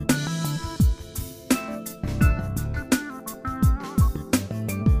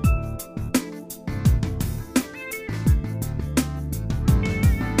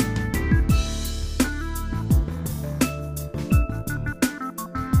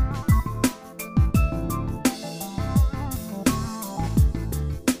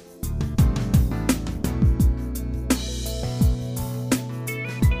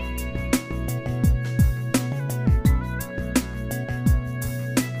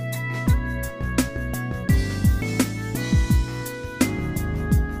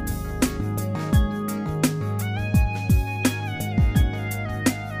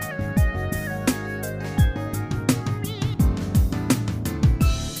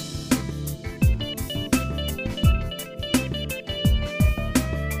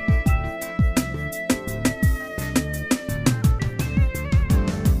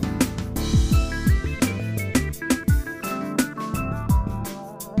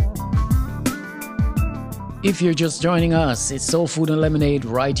If you're just joining us, it's Soul Food and Lemonade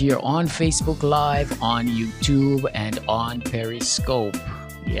right here on Facebook Live, on YouTube, and on Periscope.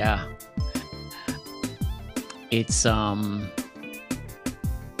 Yeah. It's I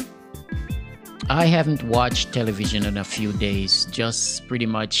haven't watched television in a few days, just pretty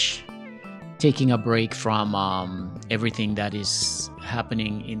much taking a break from everything that is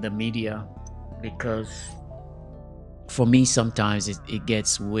happening in the media, because for me sometimes it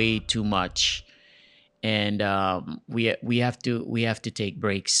gets way too much, and we have to take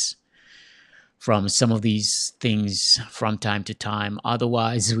breaks from some of these things from time to time.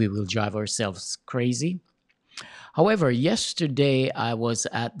 Otherwise, we will drive ourselves crazy. However, yesterday I was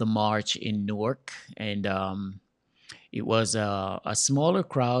at the march in Newark, and it was a smaller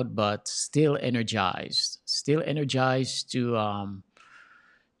crowd, but still energized to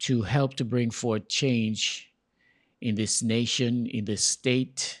help to bring forth change in this nation, in this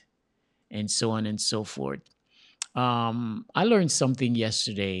state, and so on and so forth. I learned something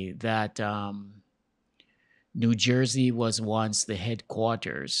yesterday that New Jersey was once the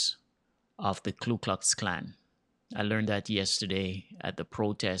headquarters of the Ku Klux Klan. I learned that yesterday at the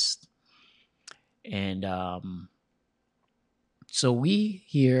protest. And so we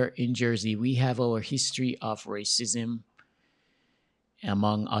here in Jersey, we have our history of racism,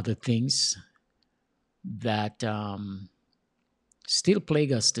 among other things, that still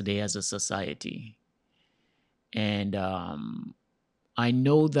plague us today as a society. And I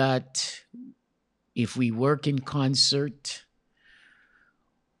know that if we work in concert,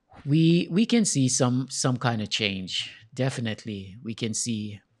 we can see some kind of change. Definitely, we can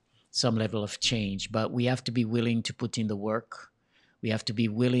see some level of change, but we have to be willing to put in the work. We have to be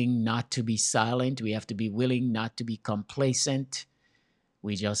willing not to be silent. We have to be willing not to be complacent.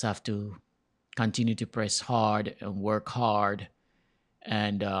 We just have to continue to press hard and work hard,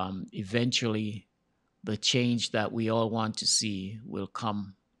 and eventually the change that we all want to see will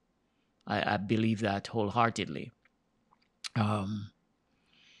come. I believe that wholeheartedly. Um,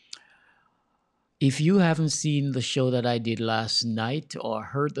 if you haven't seen the show that I did last night or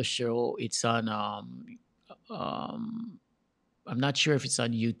heard the show, it's on. Um, I'm not sure if it's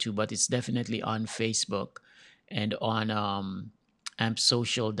on YouTube, but it's definitely on Facebook and on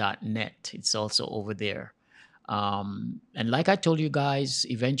ampsocial.net. It's also over there. And like I told you guys,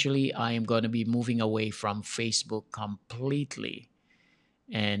 eventually I am going to be moving away from Facebook completely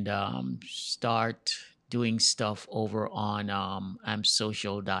and start doing stuff over on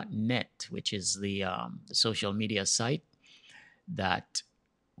ampsocial.net, which is the social media site that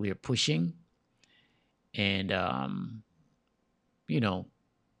we're pushing, and you know,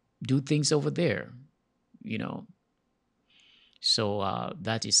 do things over there, you know. So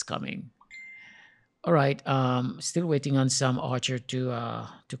that is coming. All right. Still waiting on Sam Archer to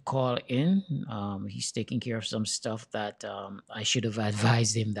call in. He's taking care of some stuff that I should have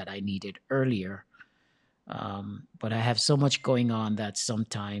advised him that I needed earlier. But I have so much going on that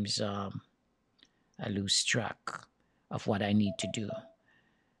sometimes I lose track of what I need to do.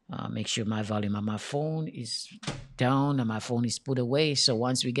 Make sure my volume on my phone is down and my phone is put away. So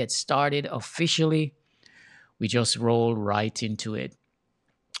once we get started officially, we just roll right into it.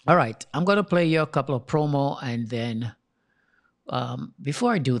 All right, I'm going to play you a couple of promo, and then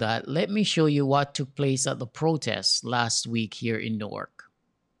before I do that, let me show you what took place at the protest last week here in Newark.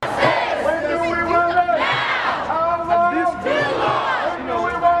 What do we want?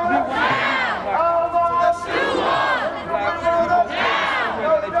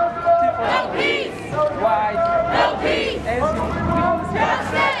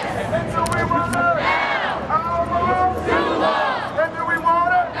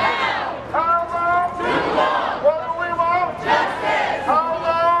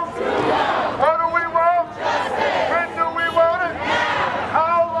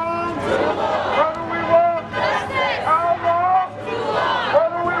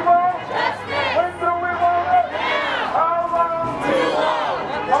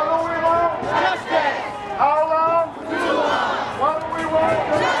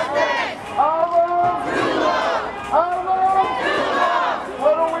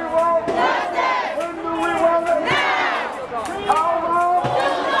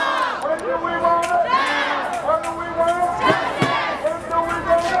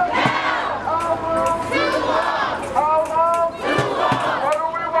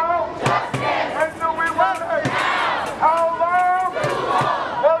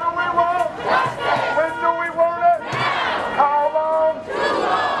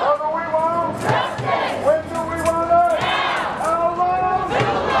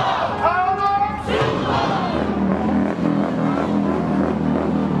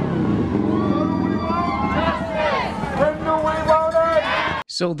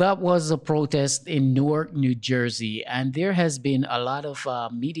 So that was a protest in Newark, New Jersey, and there has been a lot of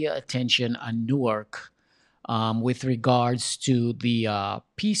media attention on Newark with regards to the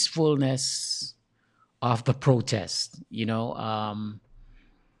peacefulness of the protest.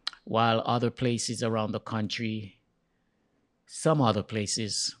 While other places around the country, some other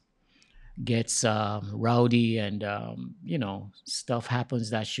places gets rowdy, and stuff happens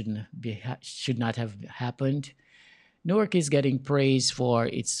that should not have happened. Newark is getting praise for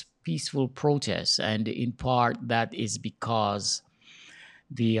its peaceful protests, and in part that is because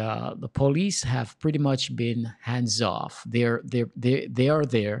the police have pretty much been hands off. They are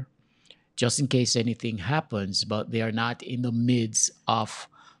there just in case anything happens, but they are not in the midst of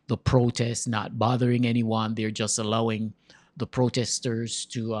the protest, not bothering anyone. They're just allowing the protesters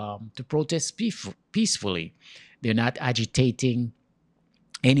to protest peacefully. They're not agitating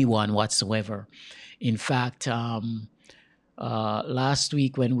anyone whatsoever. In fact, last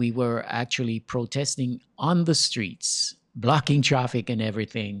week when we were actually protesting on the streets, blocking traffic and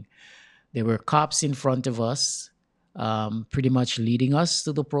everything, there were cops in front of us, pretty much leading us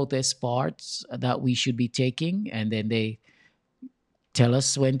to the protest parts that we should be taking. And then they tell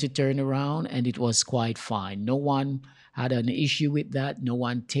us when to turn around, and it was quite fine. No one had an issue with that. No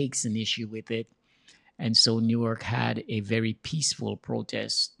one takes an issue with it. And so Newark had a very peaceful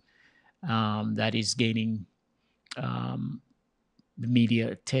protest that is gaining um, the media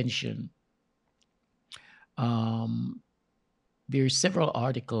attention. Um, there's several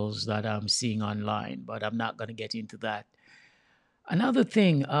articles that I'm seeing online, but I'm not going to get into that. Another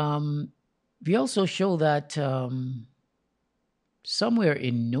thing, we also show that somewhere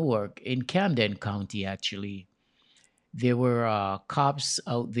in Newark, in Camden County, actually, there were cops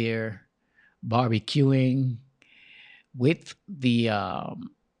out there barbecuing with the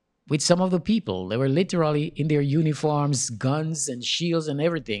with some of the people. They were literally in their uniforms, guns and shields and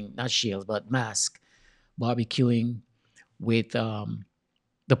everything. Not shields, but mask, barbecuing with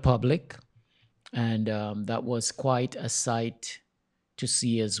the public, and that was quite a sight to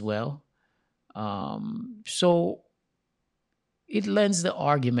see as well. So it lends the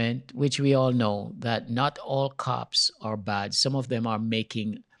argument, which we all know, that not all cops are bad. Some of them are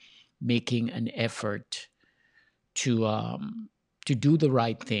making an effort to do the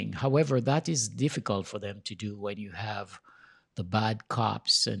right thing. However, that is difficult for them to do when you have the bad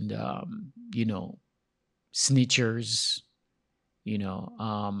cops and snitchers.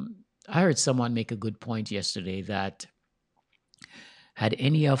 I heard someone make a good point yesterday that had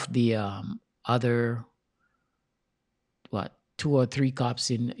any of the other, what, two or three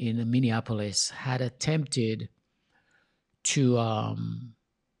cops in Minneapolis had attempted to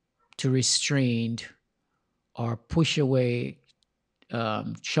restrain or push away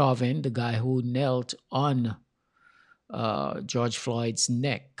Chauvin, the guy who knelt on George Floyd's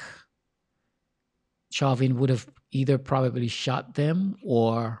neck, Chauvin would have either probably shot them,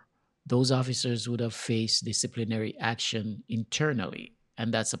 or those officers would have faced disciplinary action internally.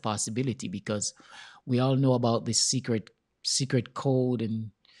 And that's a possibility because we all know about this secret code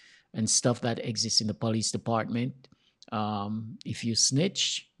and stuff that exists in the police department. If you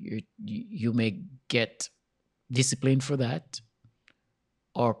snitch, you may get disciplined for that,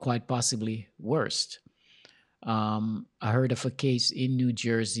 or quite possibly worst. I heard of a case in New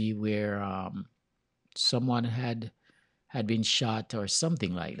Jersey where someone had been shot or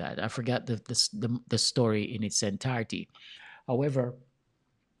something like that. I forgot the story in its entirety. However,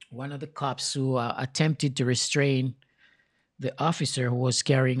 one of the cops who attempted to restrain the officer who was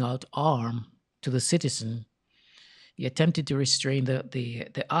carrying out arm to the citizen, he attempted to restrain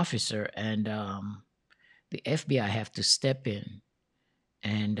the officer, and the FBI have to step in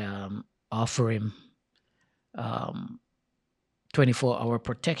and offer him um, 24-hour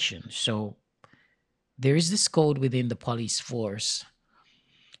protection. So there is this code within the police force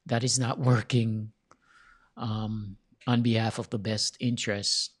that is not working on behalf of the best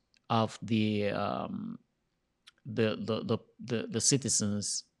interests of the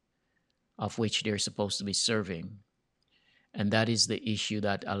citizens of which they're supposed to be serving. And that is the issue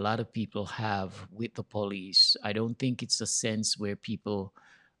that a lot of people have with the police. I don't think it's a sense where people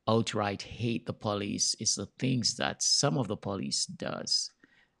outright hate the police. It's the things that some of the police does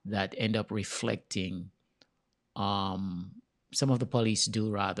that end up reflecting, um, some of the police do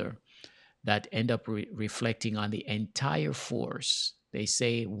rather, that end up reflecting on the entire force. They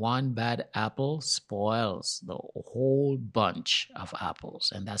say one bad apple spoils the whole bunch of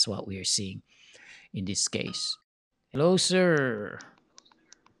apples. And that's what we're seeing in this case. Hello, sir.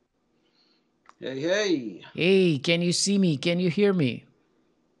 Hey, hey, Hey, can you see me? Can you hear me?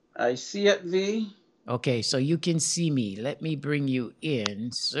 I see it, V. Okay, so you can see me. Let me bring you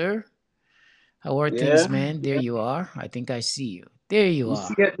in, sir. How are things, Yeah, man? There yeah. you are. I think I see you. There you You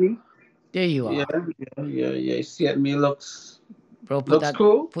see are. at me? There you Yeah, are. yeah. You see at me Bro, looks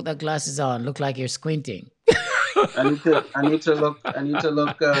cool. put that glasses on. Look like you're squinting. I need Look to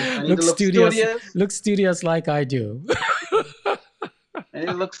look studious. studious. Look studious like I do. I need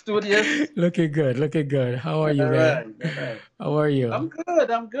to look studious. Looking good. Looking good. How are you, All man? right, all right. How are you? I'm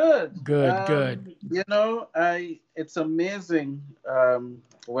good. I'm good. Good, good. It's amazing.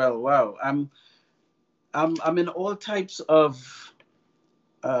 Well, wow. I'm in all types of.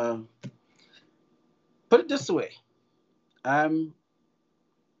 Uh, put it this way. I'm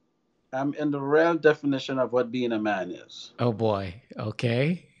I'm in the real definition of what being a man is. Oh boy.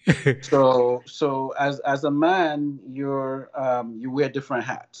 Okay. So as a man, you wear different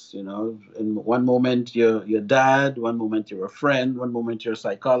hats. You know, in one moment you're your dad, one moment you're a friend, one moment you're a I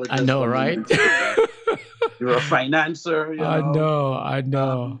psychologist, know, one right? moment you're a financier. You I know, know. I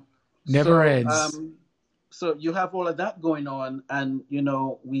know. um, Never so ends. um, so you have all of that going on, and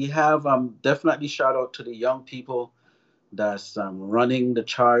we have definitely shout out to the young people that's running the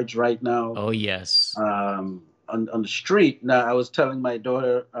charge right now Oh yes. on the street. Now, I was telling my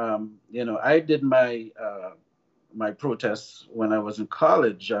daughter, I did my protests when I was in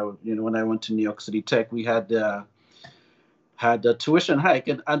college. When I went to New York City Tech, we had a tuition hike,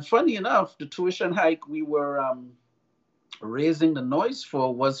 and funny enough, the tuition hike we were raising the noise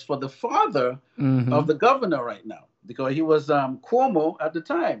for was for the father of Mm-hmm. the governor right now, because he was Cuomo at the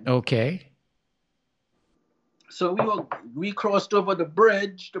time. Okay. So we crossed over the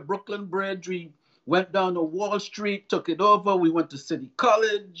bridge, the Brooklyn Bridge. We went down to Wall Street, took it over. We went to City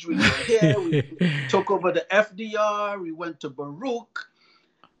College. We were here. We took over the FDR. We went to Baruch,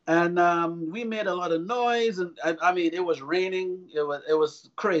 and we made a lot of noise. And I mean, it was raining. It was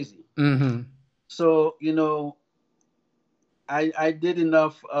crazy. Mm-hmm. So I did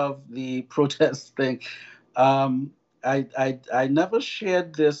enough of the protest thing. Um, I never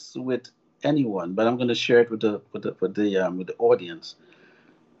shared this with anyone, but I'm going to share it with the audience.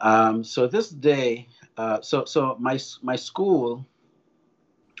 So this day, so my school,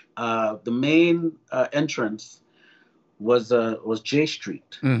 the main entrance was J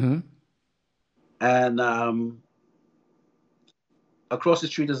Street, Mm-hmm. and across the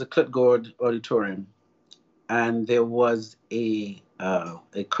street is a Clip Gord Auditorium, and there was a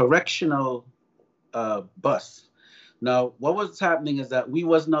correctional bus. Now, what was happening is that we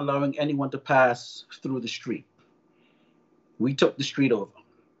wasn't allowing anyone to pass through the street. We took the street over.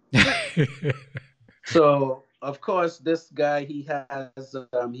 So of course, this guy he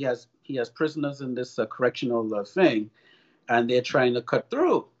has prisoners in this correctional thing, and they're trying to cut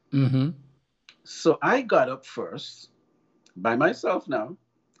through. Mm-hmm. So I got up first by myself. Now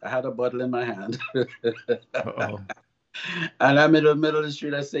I had a bottle in my hand, Uh-oh. and I'm in the middle of the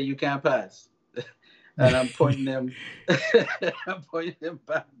street. I say, "You can't pass," and I'm pointing him, I'm pointing him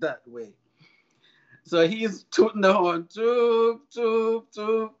back that way. So he's tooting the horn, toot, toot,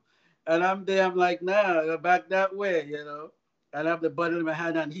 toot. And I'm there, I'm like, nah, back that way. And I have the button in my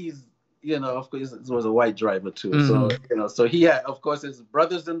hand, and of course, it was a white driver too. So, Mm-hmm. so he had, of course, his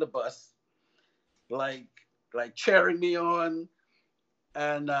brothers in the bus, like, like cheering me on.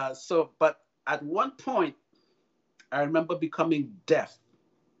 And but at one point, I remember becoming deaf.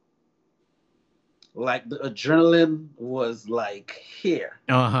 Like the adrenaline was like here.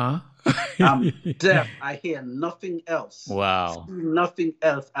 Uh-huh. I'm deaf. I hear nothing else. See Wow. nothing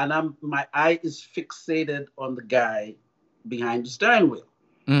else. And my eye is fixated on the guy behind the steering wheel.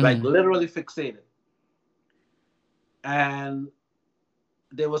 Like Mm-hmm. literally fixated. And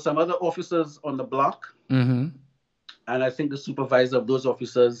there were some other officers on the block. Mm-hmm. And I think the supervisor of those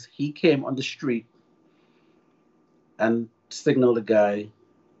officers, he came on the street and signaled the guy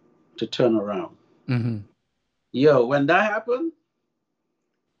to turn around. Mm-hmm. Yo, when that happened,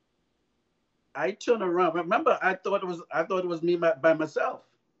 I turned around. Remember, I thought it was me by myself.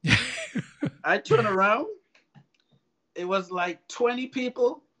 I turned around. It was like 20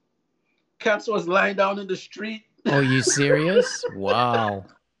 people. Cats was lying down in the street. Oh, you serious? Wow.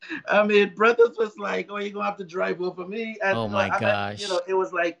 I mean, brothers was like, "Oh, you're gonna have to drive over me," and Oh my gosh. it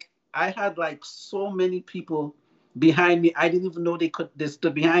was like I had like so many people behind me. I didn't even know they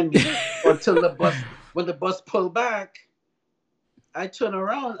stood behind me until when the bus pulled back. I turned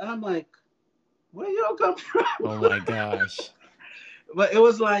around and I'm like, "Where y'all come from?" Oh my gosh. But it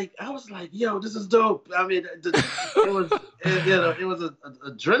was like I was like, "Yo, this is dope." I mean, it was it was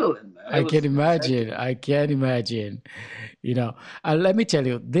adrenaline, man. I can It was hectic. imagine. I can imagine. You know, let me tell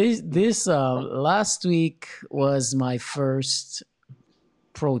you, this last week was my first.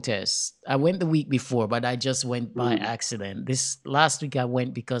 protest. I went the week before, but I just went by Mm. accident. This last week I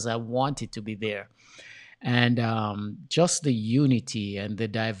went because I wanted to be there. And just the unity and the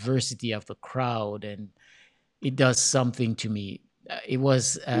diversity of the crowd, and it does something to me. It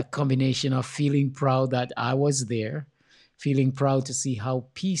was a combination of feeling proud that I was there, feeling proud to see how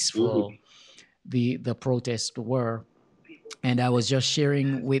peaceful Mhm. the protests were. And I was just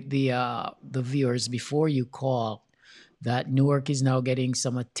sharing with the viewers before you call that Newark is now getting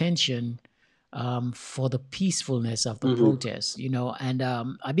some attention for the peacefulness of the Mhm. protests, and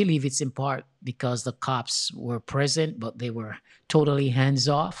I believe it's in part because the cops were present, but they were totally hands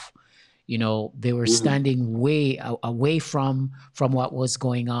off. They were Mhm. standing way away from what was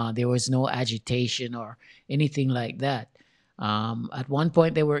going on. There was no agitation or anything like that. At one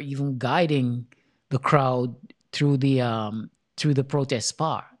point, they were even guiding the crowd through the protest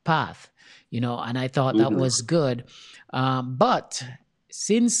path. And I thought that Mhm. was good. But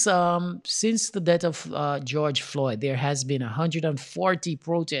since the death of George Floyd, there has been 140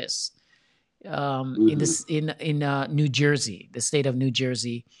 protests in Mhm. this in New Jersey, the state of New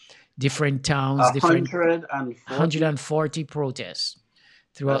Jersey, different towns, different 140. 140 protests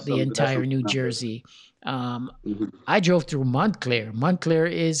throughout That's the some. That's some entire New numbers. Jersey. Um, Mhm. I drove through Montclair. Montclair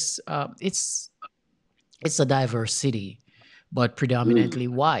is it's a diverse city, but Mhm. predominantly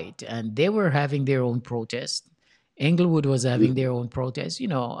white, and they were having their own protest. Englewood was having Mhm. their own protest.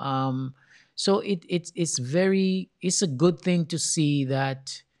 So it's a good thing to see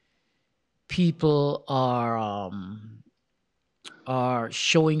that people are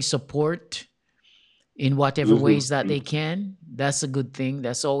showing support in whatever Mhm. ways that they can. That's a good thing.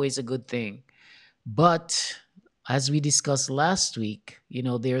 That's always a good thing. But as we discussed last week,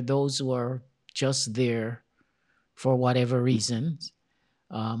 there are those who are just there for whatever reasons.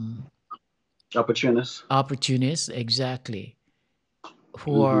 Um, Opportunists. Opportunists, exactly,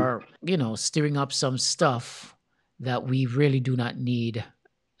 who Mhm. are, stirring up some stuff that we really do not need,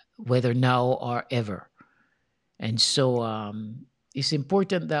 whether now or ever. And so it's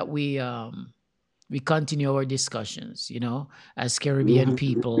important that we continue our discussions, as Caribbean Mhm.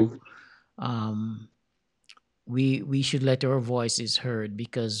 people. Mhm. Um, we should let our voices heard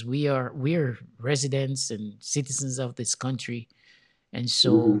because we're residents and citizens of this country, and Mhm.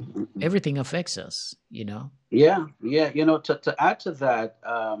 so Mhm. everything affects us. Yeah, yeah. To add to that,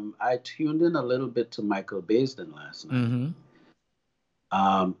 I tuned in a little bit to Michael Baisden last night,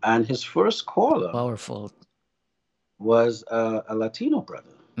 Mm-hmm. and his first caller Powerful. was a Latino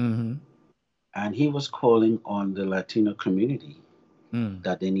brother, Mm-hmm. and he was calling on the Latino community Mm.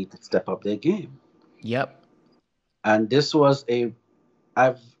 that they need to step up their game. Yep. And this was a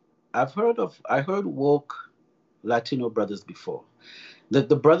I've I heard woke Latino brothers before. The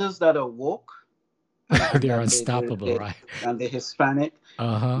brothers that are woke and They're then unstoppable, right? and the Hispanic,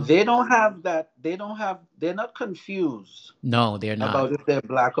 Uh-huh. they don't have that. They're not confused No, they're not. about if they're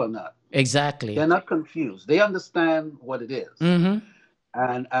black or not. They're Exactly. not confused. They understand what it is. Mm-hmm.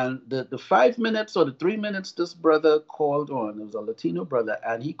 And the 5 minutes or the 3 minutes this brother called on, it was a Latino brother,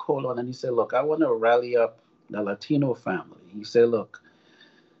 and he called on and he said, "Look, I want to rally up the Latino family." He said, "Look,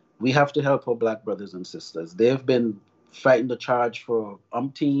 we have to help our black brothers and sisters. They've been fighting the charge for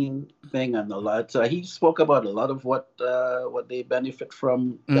umpteen thing and a lot. He spoke about a lot of what they benefit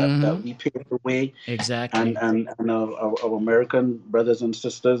from that Mm-hmm. we paved the way, and Exactly. our American brothers and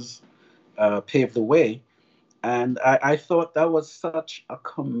sisters paved the way. And I thought that was such a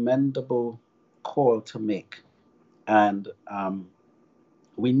commendable call to make. And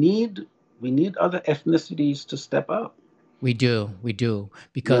we need we need other ethnicities to step up. We do, You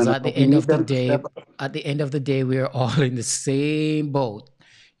because know, at the we end need of the them to step day, up. we're all in the same boat.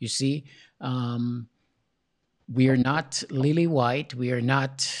 You see, um, we are not lily white. We are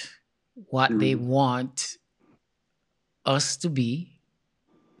not what they Mhm. want us to be,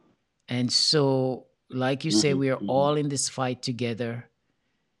 and so, like you say, Mhm. we are Mhm. all in this fight together,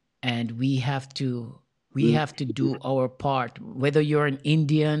 and we Mhm. have to do our part. Whether you're an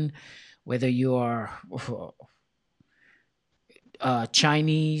Indian, whether you are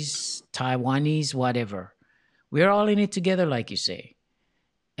Chinese, Taiwanese, whatever. We're all in it together, like you say.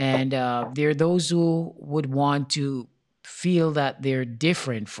 And there are those who would want to feel that they're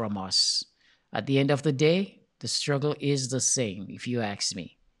different from us. At the end of the day, the struggle is the same, if you ask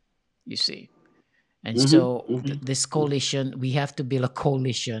me, you see. And Mhm. so, Mhm. this coalition, we have to build a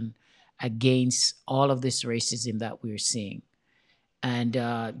coalition against all of this racism that we're seeing. And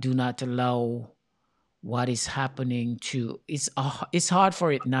do not allow what is happening to it's hard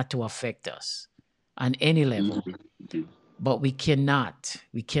for it not to affect us on any level, Mhm. Mhm. but we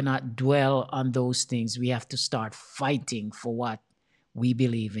cannot dwell on those things. We have to start fighting for what we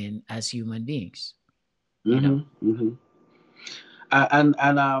believe in as human beings. You know. Mm-hmm. Mm-hmm.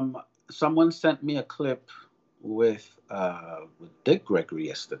 And someone sent me a clip with Dick Gregory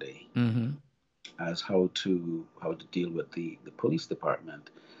yesterday Mm-hmm. as how to deal with the police department.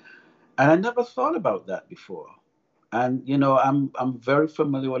 And I never thought about that before. And I'm very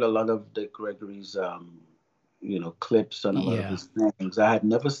familiar with a lot of Dick Gregory's clips and a lot of Yeah. his things. I had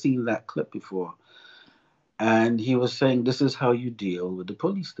never seen that clip before. And he was saying this is how you deal with the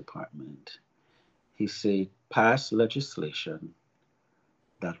police department. He said pass legislation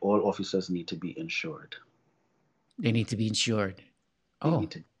that all officers need to be insured. They need to be insured. They Oh. need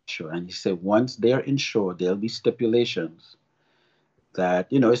to be insured. And he said once they're insured, there'll be stipulations that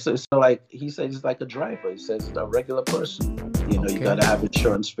it's like he says it's like a driver. He says it's a regular person. You Okay. got to have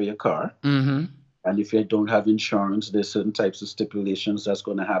insurance for your car. Mm-hmm. And if you don't have insurance, there's certain types of stipulations that's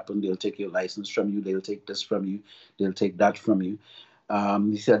going to happen. They'll take your license from you. They'll take this from you. They'll take that from you.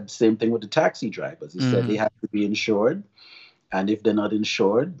 He said the same thing with the taxi drivers. He said they Mm-hmm. have to be insured, and if they're not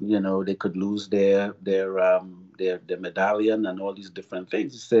insured, they could lose their medallion and all these different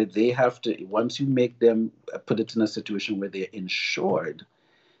things. He said they have to, once you make them put it in a situation where they're insured,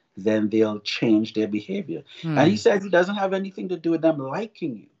 then they'll change their behavior. And he Mm. said it doesn't have anything to do with them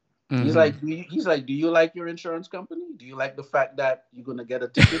liking you. He's Mm-hmm. like, do you like your insurance company? Do you like the fact that you're gonna get a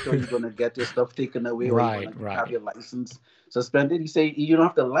ticket, or you're gonna get your stuff taken away, or you're Right. gonna have Right. your license suspended? He say you don't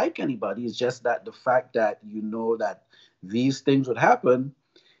have to like anybody. It's just that the fact that you know that these things would happen,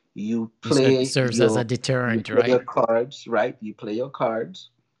 you It play serves as a your you deterrent, play your right? cards, right? You play your cards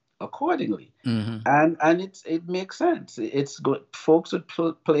accordingly. Mm-hmm. And it makes sense. It's good. Folks would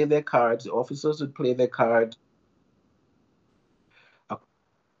play their cards. The officers would play their cards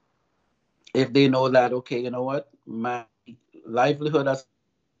if they know that, okay, you know what, my livelihood as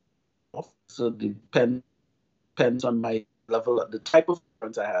so depends on my level, the type of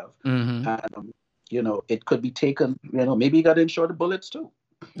insurance I have, Mm-hmm. and it could be taken. Maybe you got to insure the bullets too.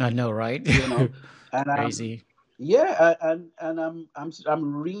 I know, right? You know, and Crazy. yeah, and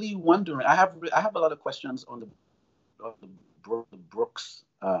I'm really wondering. I have a lot of questions on the Brooks,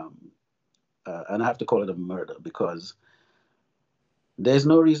 and I have to call it a murder because there's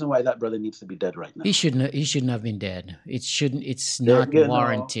no reason why that brother needs to be dead right He now. shouldn't. He shouldn't have been dead. It shouldn't. It's There, not you know,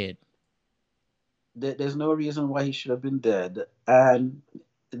 warranted. there's no reason why he should have been dead. And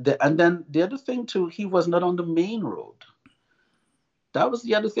then the other thing too, he was not on the main road. That was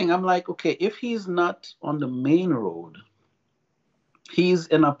the other thing. I'm like, okay, if he's not on the main road, he's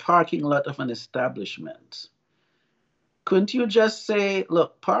in a parking lot of an establishment. Couldn't you just say,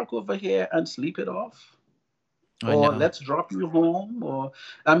 look, park over here and sleep it off? I Or know. let's drop you home? Or,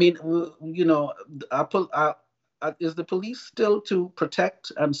 I mean, is the police still to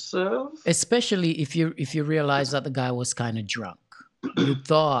protect and serve? Especially if you realize that the guy was kind of drunk. You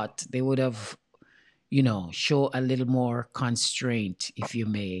thought they would have, show a little more constraint, if you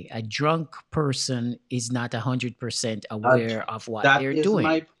may. A drunk person is not 100% Uh, aware of what that they're is doing.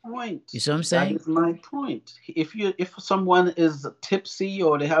 my point. You see what I'm That saying? is my point. If someone is tipsy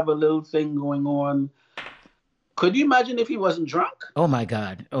or they have a little thing going on, could you imagine if he wasn't drunk? Oh my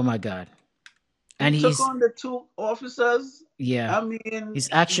God. Oh my God. He And took he's, on the two officers. yeah, I mean, his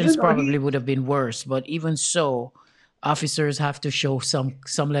actions he probably would have been worse. But even so, officers have to show some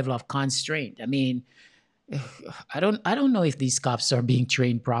level of constraint. I mean, I don't know if these cops are being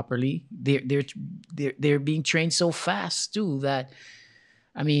trained properly. They're being trained so fast too that,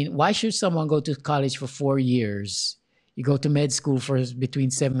 I mean, why should someone go to college for 4 years? You go to med school for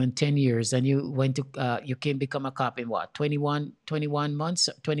between 7 and 10 years, and you can become a cop in what, 21 months,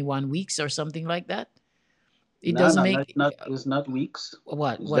 21 weeks, or something like that. It no, doesn't no, no, it's make not. It's not weeks. It's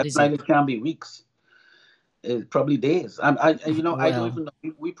what is it? definitely can be weeks. It probably days. I don't Well, even know.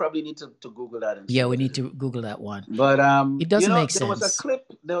 We probably need to Google that and see yeah, we what it need is. to Google that one. But It doesn't make there was a sense. clip.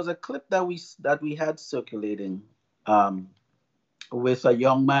 There was a clip that we had circulating. With a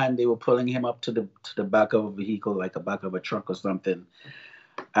young man. They were pulling him up to the back of a vehicle, like a back of a truck or something.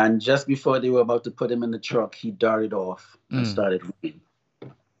 And just before they were about to put him in the truck, he darted off and Mm. started running.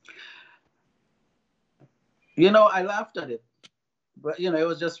 I laughed at it, but it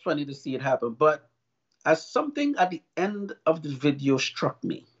was just funny to see it happen. But as something at the end of the video struck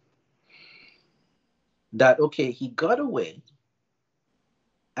me, that okay, he got away,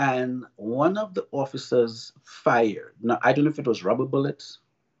 and one of the officers fired. Now I don't know if it was rubber bullets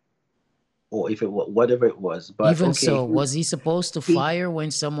or if it was whatever it was, but Even okay, so, was he supposed to he fire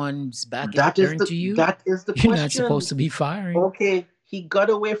when someone's back is that is turned the to you? that is the You're not question. supposed to be firing. Okay, he got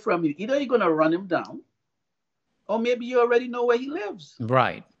away from you. Either you're gonna run him down, or maybe you already know where he lives.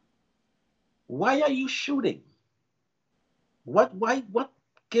 Right. Why are you shooting? What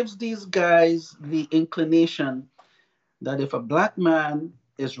gives these guys the inclination that if a black man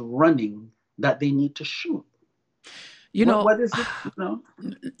is running, that they need to shoot? You know, What is it?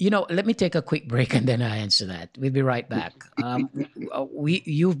 You know? let me take a quick break and then I answer that. We'll be right back.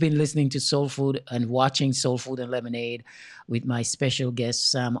 You've been listening to Soul Food and watching Soul Food and Lemonade with my special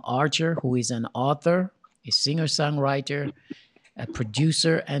guest Sam Archer, who is an author, a singer-songwriter, a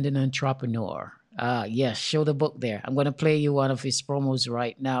producer, and an entrepreneur. Yes, show the book there. I'm going to play you one of his promos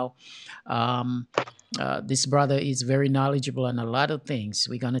right now. Um, this brother is very knowledgeable on a lot of things.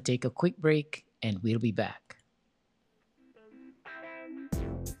 We're going to take a quick break and we'll be back.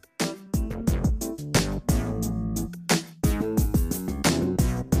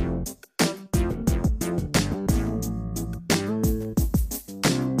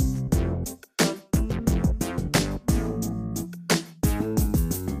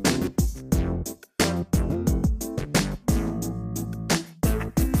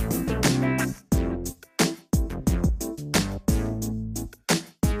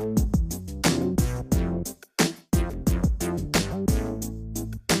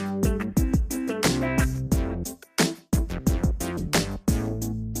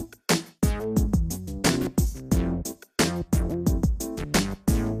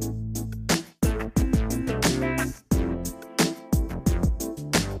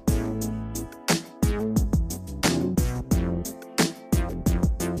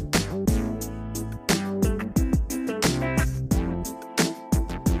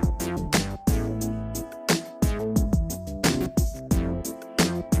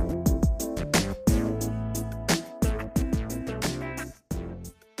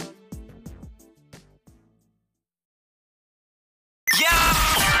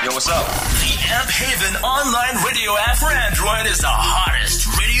 Yo, what's up? The Amp Haven online radio app for Android is the hottest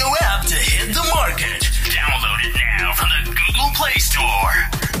radio app to hit the market. Download it now from the Google Play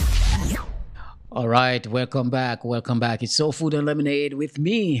Store. All right, welcome back. Welcome back. It's Soul Food and Lemonade with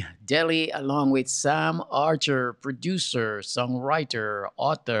me, Deli, along with Sam Archer, producer, songwriter,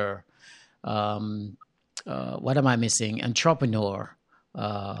 author. What am I missing? Entrepreneur,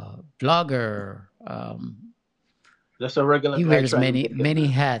 blogger. Just a regular He guy wears trying to many get in many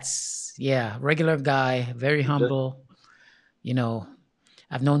there. hats. Yeah, regular guy, very Just, humble. You know,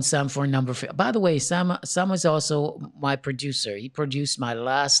 I've known Sam for a number of. By the way, Sam was also my producer. He produced my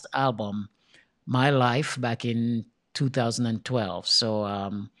last album, My Life, back in 2012.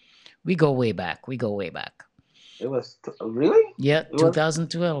 So we go way back. We go way back. it was really. Yeah, It was.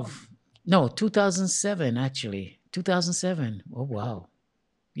 2012. No, 2007 actually. 2007. Oh wow.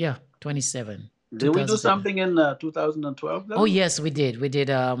 Yeah, 27. Did we do 2007. something in 2012 Oh then? yes, we did. We did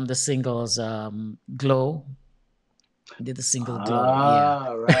the singles Glow. We did the single Glow. Yeah.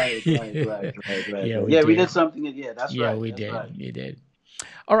 Ah, right. Yeah, we Yeah, we did did. something. Yeah, that's Yeah, right. we That's did. right. We did.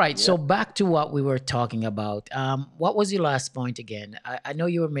 All right. Yeah. So back to what we were talking about. What was your last point again? I know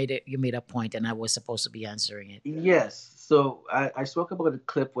you made a point, and I was supposed to be answering it. Yes. So I spoke about a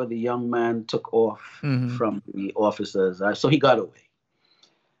clip where the young man took off Mm-hmm. from the officers. So he got away.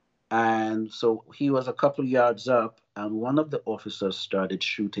 And so he was a couple yards up, and one of the officers started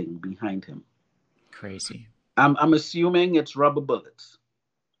shooting behind him. Crazy. I'm assuming it's rubber bullets.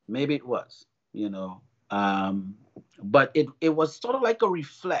 Maybe it was, you know. But it was sort of like a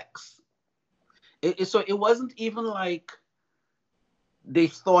reflex. So it wasn't even like they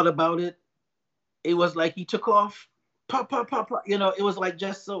thought about it. It was like he took off, pop, pop, pop, pop. You know, it was like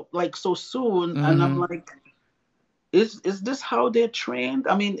just so soon, and I'm Mm-hmm. like, is this how they're trained?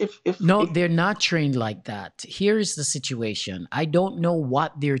 I mean, No, if they're not trained like that. Here is the situation. I don't know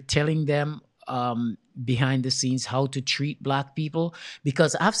what they're telling them behind the scenes how to treat black people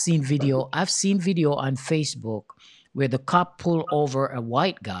because I've seen video. I've seen video on Facebook where the cop pulled over a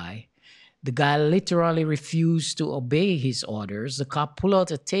white guy. The guy literally refused to obey his orders. The cop pulled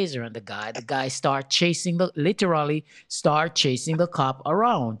out a taser on the guy. The guy literally start chasing the cop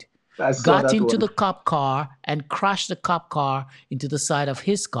around. I saw Got that into the one. cop car and crashed the cop car into the side of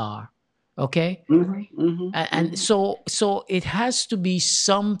his car. Okay? And so it has to be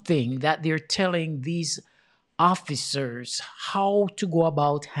something that they're telling these officers how to go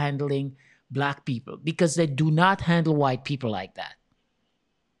about handling black people because they do not handle white people like that.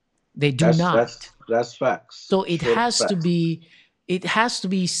 They do That's not. that's facts. So it Straight has to facts.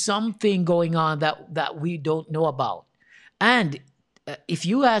 be something going on that we don't know about. And if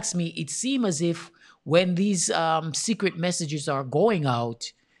you ask me, it seems as if when these secret messages are going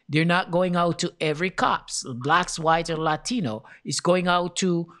out, they're not going out to every cops, blacks, white, or Latino. It's going out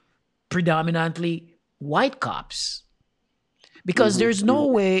to predominantly white cops. Because there's no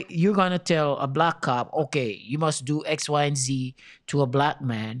way you're gonna tell a black cop, okay, you must do X, Y, and Z to a black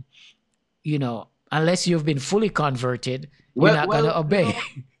man, unless you've been fully converted, you're not gonna Well, obey.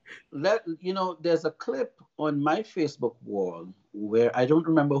 there's a clip on my Facebook wall where I don't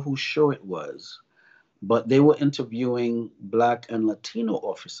remember whose show it was, but they were interviewing Black and Latino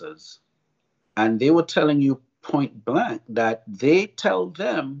officers, and they were telling you point blank that they tell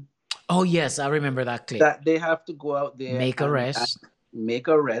them Oh yes, I remember that clip. that they have to go out there Make and arrests make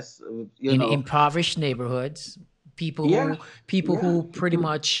arrests. in impoverished neighborhoods, people Yeah, who people yeah, who pretty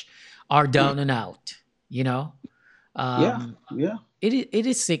much are down and out. You know, yeah, um, yeah. it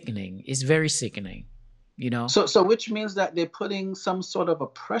is sickening. It's very sickening. You know, So which means that they're putting some sort of a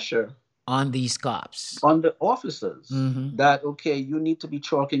pressure on these cops. on the officers Hmm. that, okay, you need to be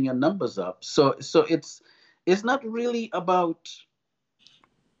chalking your numbers up. So it's not really about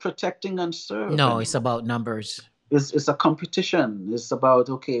protecting and serve No, it's anymore. about numbers. It's a competition. It's about,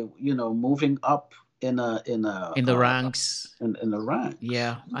 okay, moving up in a In the ranks. in the ranks.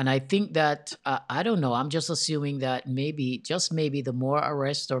 Yeah, and I think that I don't know. I'm just assuming that just maybe, the more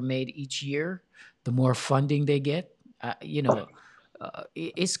arrests are made each year, the more funding they get.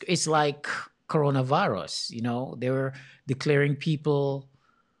 It's like coronavirus. They were declaring people.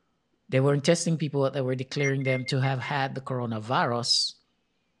 They weren't testing people. They were declaring them to have had the coronavirus,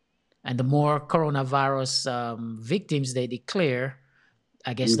 and the more coronavirus victims they declare,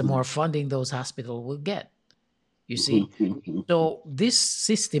 I guess the Mhm. more funding those hospitals will get. You see. Mhm. So this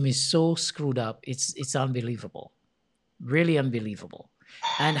system is so screwed up. It's unbelievable, really unbelievable.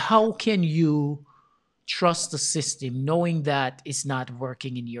 And how can you trust the system knowing that it's not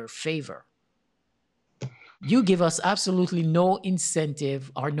working in your favor? You give us absolutely no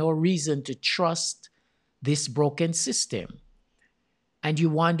incentive or no reason to trust this broken system. And you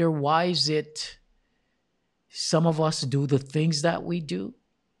wonder, why is it some of us do the things that we do,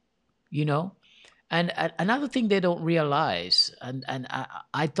 you know? And another thing they don't realize, and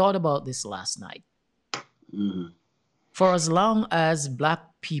I thought about this last night. Mhm. For as long as Black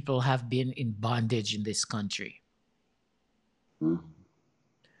people have been in bondage in this country, Mhm.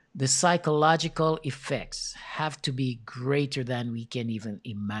 the psychological effects have to be greater than we can even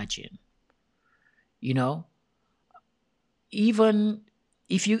imagine. You know, even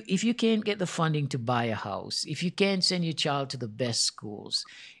if you can't get the funding to buy a house, if you can't send your child to the best schools,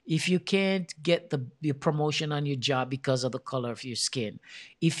 if you can't get the promotion on your job because of the color of your skin,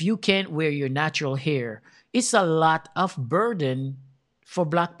 if you can't wear your natural hair, it's a lot of burden for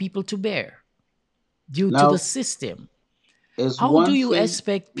Black people to bear due to the Now, system. is How do one you thing.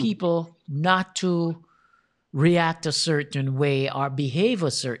 expect people not to react a certain way or behave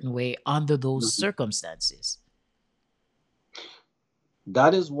a certain way under those Mhm. circumstances?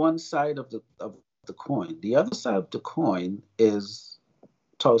 That is one side of the coin. The other side of the coin is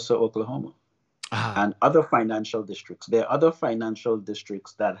Tulsa, Oklahoma, Ah, and other financial districts. There are other financial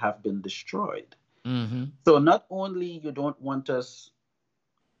districts that have been destroyed. mm-hmm. So not only you don't want us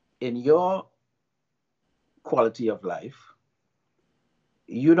in your quality of life,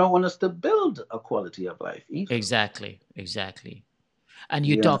 you don't want us to build a quality of life either. Exactly. And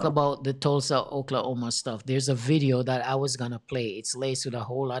you You talk know. about the Tulsa, Oklahoma stuff. There's a video that I was gonna play. It's laced with a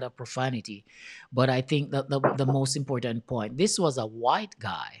whole lot of profanity, but I think that the most important point. This was a white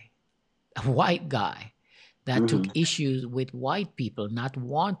guy that took Mhm. issues with white people not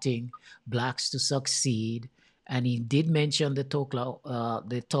wanting Blacks to succeed, and he did mention the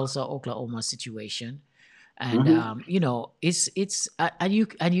Tulsa, Oklahoma situation. And Mhm.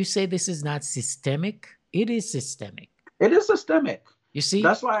 and you say this is not systemic. It is systemic. It is systemic. You see.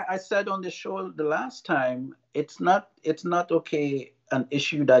 That's why I said on the show the last time, it's not okay an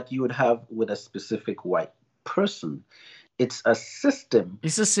issue that you would have with a specific white person. It's a system,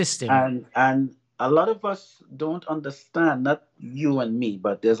 It's a system. and a lot of us don't understand. Not you and me,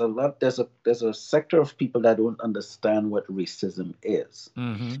 but there's a sector of people that don't understand what racism is.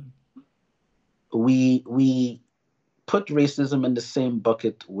 Hmm. We put racism in the same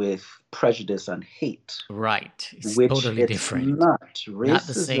bucket with prejudice and hate, Right. It's which totally it's different. not. Not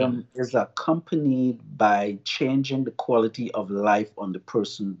the same. Racism is accompanied by changing the quality of life on the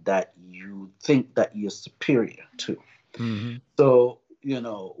person that you think that you're superior to. Hmm. So,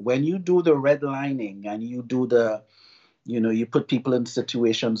 when you do the redlining and you do you put people in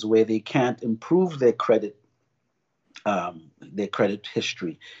situations where they can't improve their credit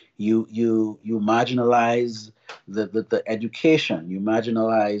history. You marginalize the education. You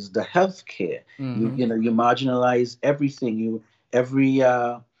marginalize the healthcare. You Hmm. you know you marginalize everything. Every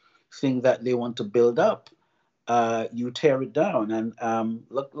thing that they want to build up, you tear it down. And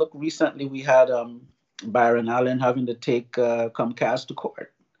look, recently we had Byron Allen having to take Comcast to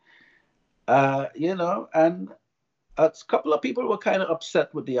court. And a couple of people were kind of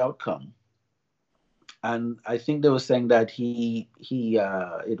upset with the outcome, and I think they were saying that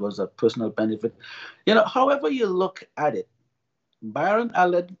it was a personal benefit. However you look at it, Byron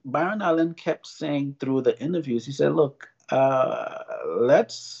Allen kept saying through the interviews, he said, "Look,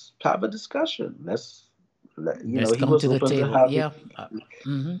 let's have a discussion. Let's He come was to the open to table. have it. Yeah.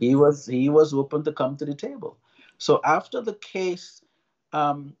 Mhm. He was open to come to the table. So after the case,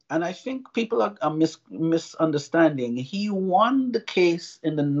 and I think people are misunderstanding. He won the case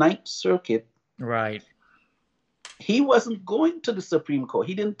in the Ninth Circuit. Right. He wasn't going to the Supreme Court.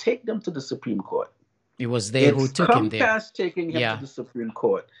 He didn't take them to the Supreme Court. It was they who It's took him there. Comcast taking him to Yeah. the Supreme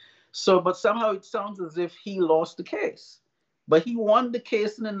Court. So, but somehow it sounds as if he lost the case. But he won the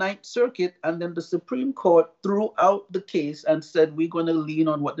case in the Ninth Circuit, and then the Supreme Court threw out the case and said, we're going to lean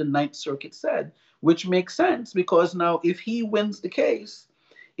on what the Ninth Circuit said, which makes sense because now if he wins the case,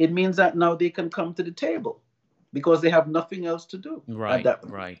 it means that now they can come to the table because they have nothing else to do at Right. that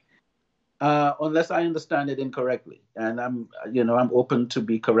point. Right. Unless I understand it incorrectly, and I'm open to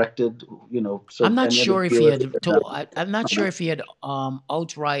be corrected. So I'm not any other sure if he viewers had can told. I'm not sure if he had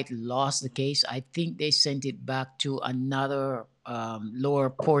outright lost the case. I think they sent it back to another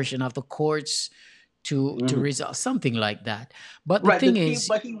lower portion of the courts to Mhm. resolve something like that. But the Right, thing is,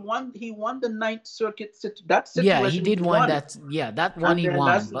 but he won the Ninth Circuit that yeah, he situation. did He one won it, that. Yeah, that one and he then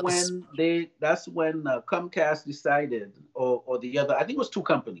won. But that's when Comcast decided, or the other, I think it was two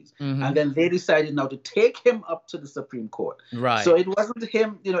companies, Mhm. and then they decided now to take him up to the Supreme Court. Right. So it wasn't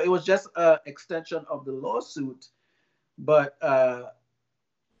him, it was just an extension of the lawsuit, but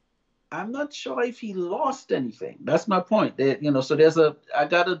I'm not sure if he lost anything. That's my point. So I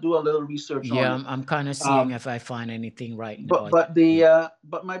got to do a little research Yeah, on it. I'm kind of seeing if I find anything right now.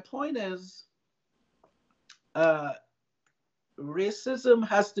 But my point is, racism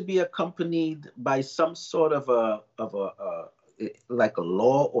has to be accompanied by some sort of like a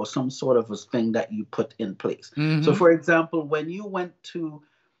law or some sort of a thing that you put in place. Mhm. So, for example, when you went to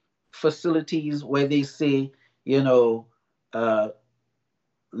facilities where they say,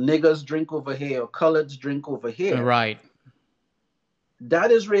 niggers drink over here or coloreds drink over here, Right.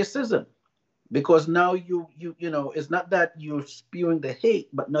 that is racism. Because now it's not that you're spewing the hate,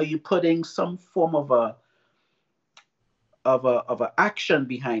 but now you're putting some form of a action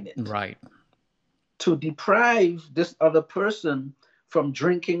behind it Right. to deprive this other person from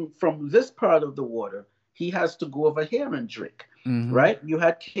drinking from this part of the water. He has to go over here and drink. Mhm. Right? You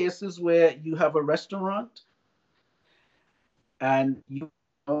had cases where you have a restaurant, and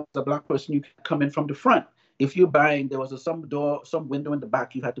as a black person, you come in from the front. If you're buying, there was some window in the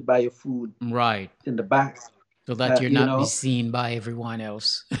back. You had to buy your food Right. in the back, So that you're you not be know, seen by everyone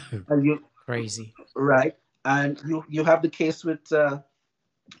else. and you Crazy. right, and you have the case with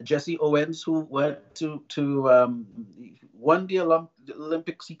Jesse Owens, who went to won the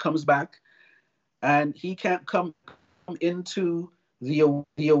Olympics. He comes back, and he can't come into the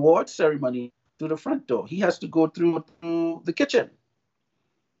award ceremony through the front door. He has to go through the kitchen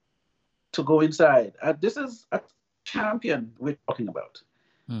to go inside. This is a champion we're talking about.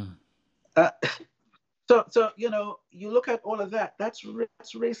 Hmm. So you look at all of that. That's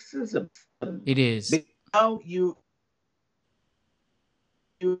racism. It is. Now you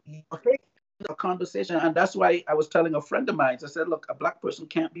hate a conversation, and that's why I was telling a friend of mine. I said, "Look, a black person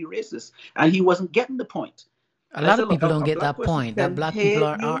can't be racist," and he wasn't getting the point. A lot said, of "Look, people a don't get black that person point. That can black people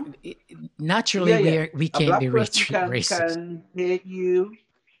hate are you. naturally Yeah. we A can't be black person racist. can hate you.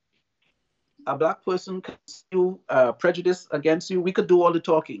 A black person can do prejudice against you. We could do all the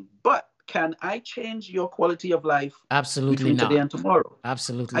talking, but can I change your quality of life Absolutely between today not. and tomorrow?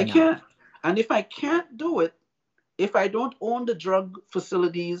 Absolutely I not. can't. And if I can't do it, if I don't own the drug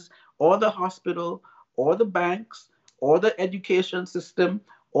facilities or the hospital or the banks or the education system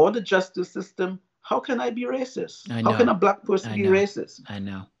or the justice system, how can I be racist? I How can know. a black person I be know. racist? I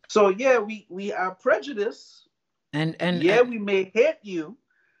know. So yeah, we are prejudiced. And Yeah, we may hate you,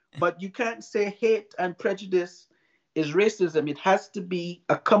 but you can't say hate and prejudice is racism. It has to be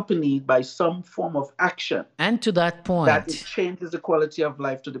accompanied by some form of action and to that that it point, changes the quality of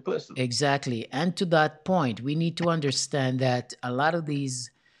life to the person. exactly. And to that point, we need to understand that a lot of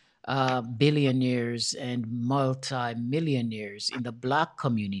these billionaires and multi-millionaires in the black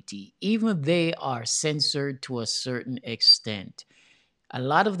community, even they are censored to a certain extent. A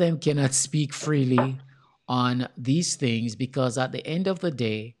lot of them cannot speak freely on these things because at the end of the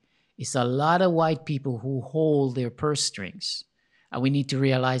day, it's a lot of white people who hold their purse strings. And we need to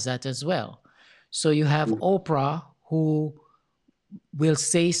realize that as well. So you have Oprah, who will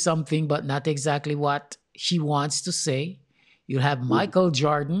say something, but not exactly what she wants to say. You'll have Michael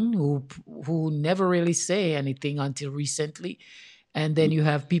Jordan, who never really say anything until recently. And then you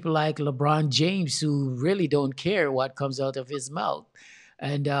have people like LeBron James who really don't care what comes out of his mouth.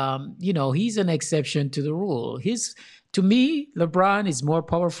 And, he's an exception to the rule. To me, LeBron is more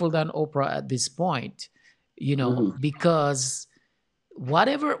powerful than Oprah at this point, because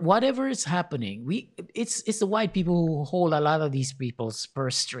whatever is happening, it's the white people who hold a lot of these people's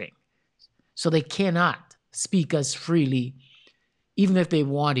purse string. So they cannot speak as freely, even if they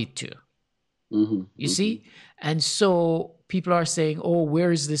wanted to. You see? And so people are saying, oh,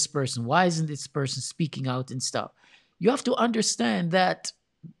 where is this person? Why isn't this person speaking out and stuff? You have to understand that,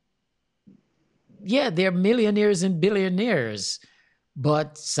 yeah, they're millionaires and billionaires,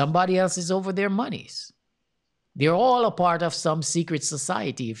 but somebody else is over their monies. They're all a part of some secret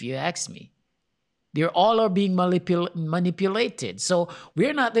society, if you ask me. They're all are being manipulated. So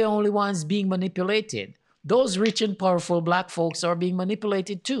we're not the only ones being manipulated. Those rich and powerful black folks are being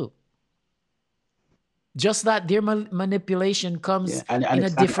manipulated too. Just that their manipulation comes in a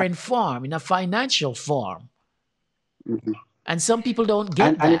different form, in a financial form. And some people don't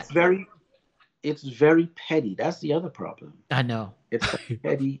get that. And it's very petty. That's the other problem. I know. It's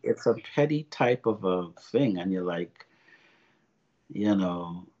a petty type of a thing. And you're like,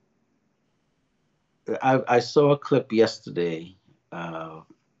 I saw a clip yesterday.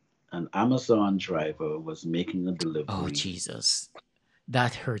 An Amazon driver was making a delivery. Oh, Jesus.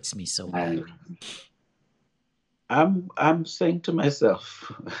 That hurts me so bad. I'm saying to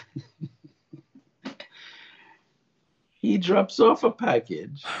myself, he drops off a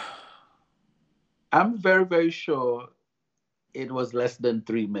package. I'm very, very sure it was less than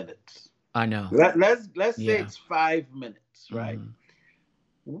 3 minutes. I know. Let's say it's 5 minutes, right?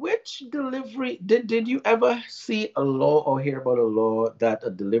 Which delivery did you ever see a law or hear about a law that a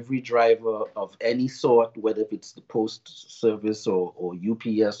delivery driver of any sort, whether it's the post service or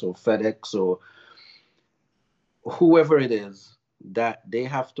UPS or FedEx or whoever it is, that they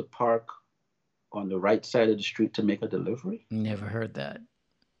have to park on the right side of the street to make a delivery? Never heard that.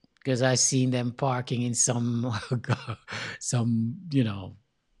 Because I've seen them parking in some,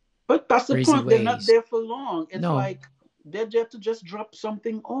 But that's the point. ways. They're not there for long. It's No. like they're there to just drop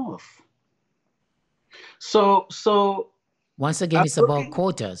something off. So Once again, I'm it's about looking-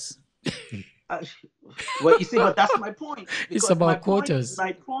 quotas. well, you see, but that's my point. It's Because about quotas.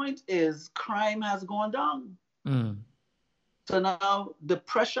 My point is crime has gone down. Mm. So now the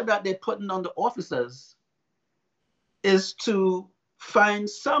pressure that they're putting on the officers is to find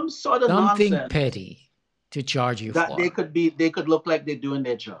some sort of Something nonsense petty to charge you that for. they could look like they're doing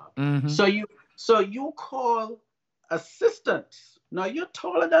their job. Mhm. So you call assistants. Now you're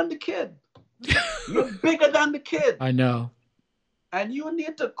taller than the kid. You're bigger than the kid. I know. And you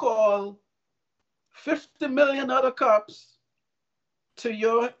need to call 50 million other cops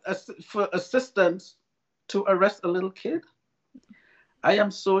for assistance to arrest a little kid. I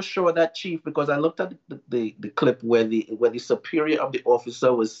am so sure that chief, because I looked at the clip where the superior of the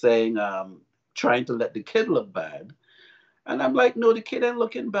officer was saying, trying to let the kid look bad. And I'm like, no, the kid ain't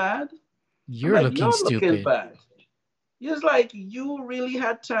looking bad. You're looking stupid. Looking bad. It's like you really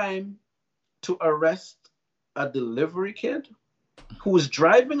had time to arrest a delivery kid who was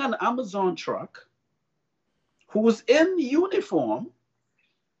driving an Amazon truck, who was in uniform,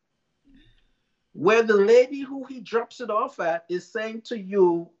 where the lady who he drops it off at is saying to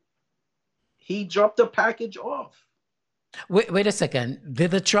you, he dropped a package off. Wait a second.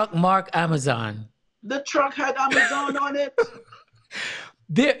 Did the truck mark Amazon? The truck had Amazon on it.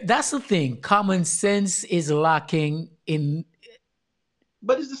 That's the thing. Common sense is lacking in.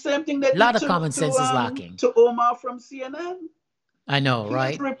 But it's the same thing that A lot of common sense is lacking. To Omar from CNN. I know, He's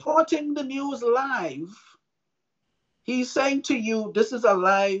right? reporting the news live. He's saying to you, this is a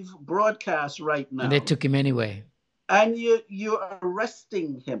live broadcast right now. And they took him anyway. And you're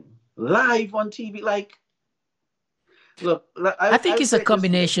arresting him live on TV. Like, look, I think it's a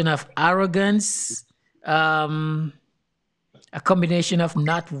combination of arrogance, a combination of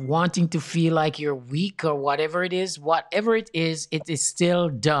not wanting to feel like you're weak or whatever it is. Whatever it is still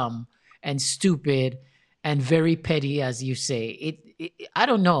dumb and stupid and very petty, as you say. I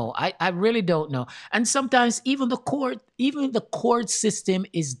don't know. I really don't know. And sometimes even the court system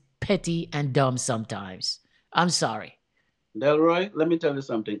is petty and dumb sometimes. I'm sorry. Delroy, let me tell you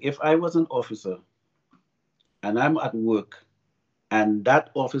something. If I was an officer and I'm at work and that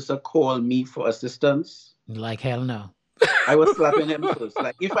officer called me for assistance, like hell no. I was slapping him first.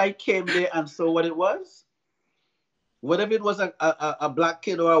 Like if I came there and saw what it was, whatever it was, a black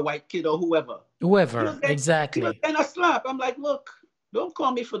kid or a white kid or whoever. Exactly. And a slap. I'm like, look, Don't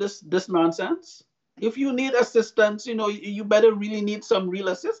call me for this nonsense. If you need assistance, you better really need some real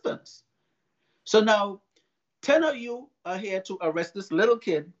assistance. So now 10 of you are here to arrest this little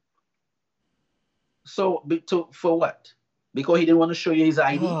kid. So for what? Because he didn't want to show you his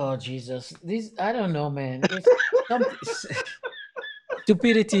ID? Oh Jesus! I don't know, man. It's some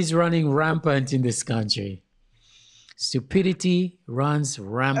stupidity is running rampant in this country. Stupidity runs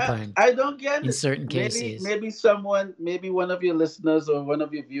rampant I don't get in it. certain cases. Maybe one of your listeners or one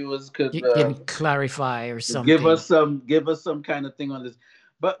of your viewers could You can clarify or something. give us some kind of thing on this.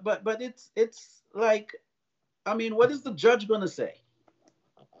 But it's like, I mean, what is the judge going to say?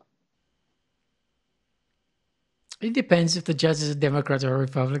 It depends if the judge is a Democrat or a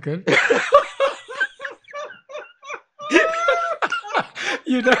Republican.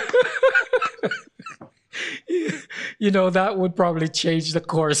 you know, that would probably change the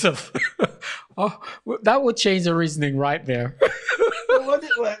course of. That would change the reasoning right there.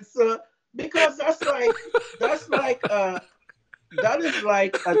 So because that is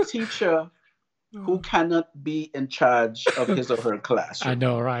like a teacher who cannot be in charge of his or her class. I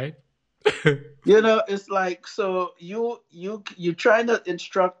know, right? It's like, so you trying to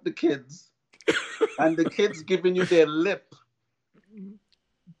instruct the kids, and the kids giving you their lip,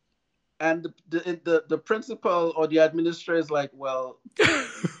 and the principal or the administrator is like, well,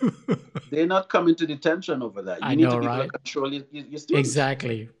 they're not coming to detention over that. You need to be able to control your students.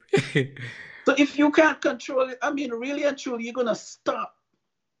 Exactly. So if you can't control it, I mean, really and truly, you're gonna stop.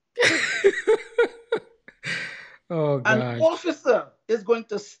 Oh, God. An officer is going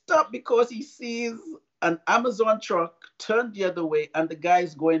to stop because he sees an Amazon truck turned the other way, and the guy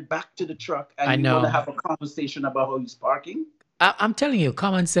is going back to the truck, and you want to have a conversation about how he's parking. I'm telling you,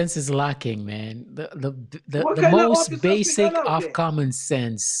 common sense is lacking, man. The most basic of common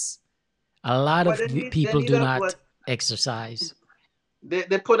sense, a lot of people do not exercise. They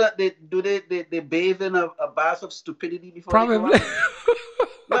bathe in a bath of stupidity before probably. They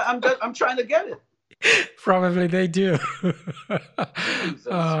go out? I'm trying to get it. Probably they do.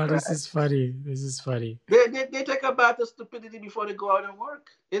 Oh, this is funny. They take a bath of stupidity before they go out and work.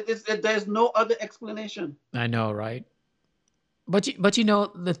 There's no other explanation. I know, right? But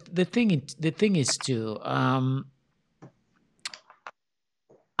the thing is too.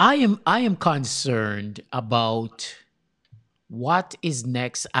 I am concerned about what is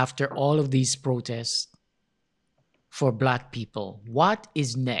next after all of these protests for Black people. What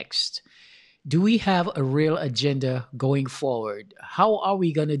is next? Do we have a real agenda going forward? How are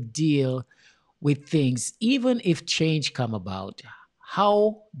we going to deal with things, even if change come about?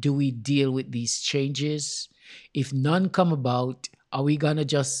 How do we deal with these changes? If none come about, are we going to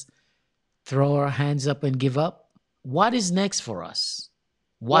just throw our hands up and give up? What is next for us?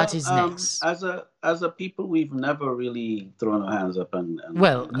 What is next? As a people, we've never really thrown our hands up and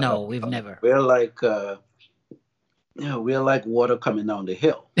no, we've never. We're like water coming down the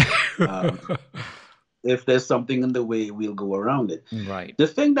hill. If there's something in the way, we'll go around it. Right. The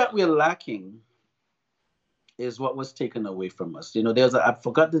thing that we're lacking is what was taken away from us. I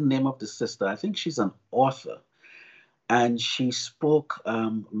forgot the name of the sister. I think she's an author. And she spoke,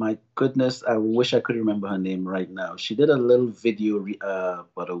 my goodness, I wish I could remember her name right now. She did a little video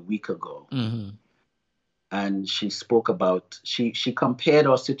about a week ago. Mm-hmm. And she spoke about, she compared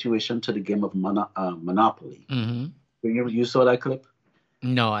our situation to the game of Monopoly. Mm-hmm. You saw that clip?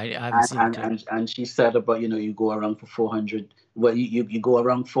 No, I haven't seen it. And she said about, you go around for 400. Well, you go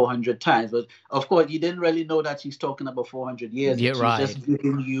around 400 times. But, of course, you didn't really know that she's talking about 400 years. Yeah, right. She's just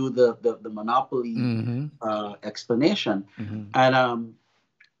giving you the Monopoly explanation. Mm-hmm. And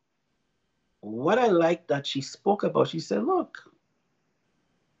what I liked that she spoke about, she said, look,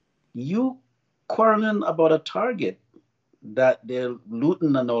 you quarreling about a Target that they're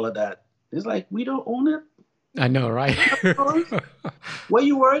looting and all of that. It's like, we don't own it. I know, right? What are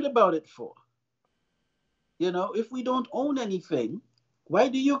you worried about it for? If we don't own anything, why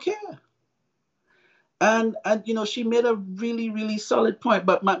do you care? And she made a really, really solid point.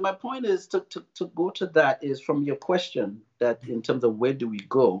 But my point is to go to that is from your question that in terms of where do we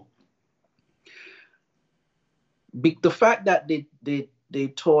go, the fact that they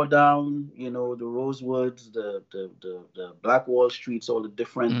tore down, the Rosewoods, the Black Wall Streets, all the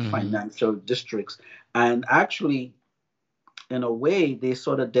different financial districts. And actually, in a way, they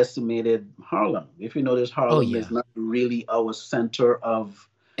sort of decimated Harlem. If you notice, Harlem is not really our center of...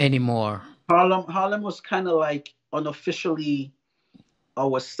 anymore. Harlem was kind of like unofficially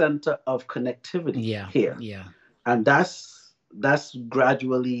our center of connectivity here. Yeah. And that's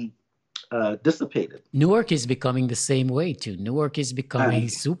gradually... dissipated. Newark is becoming the same way too. Newark is becoming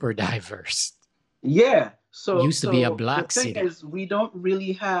super diverse. Yeah. So Used to be a the black thing city. is, we don't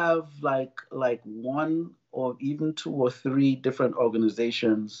really have like one or even two or three different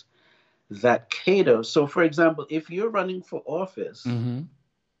organizations that cater. So, for example, if you're running for office, Mm-hmm.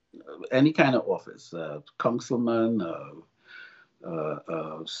 any kind of office, councilman,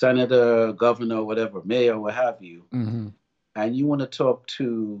 senator, governor, whatever, mayor, what have you, Mm-hmm. and you want to talk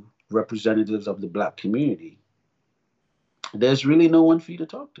to representatives of the black community, there's really no one for you to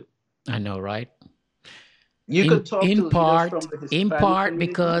talk to. I know, right? You In could talk in to leaders from part, the in Hispanic part community.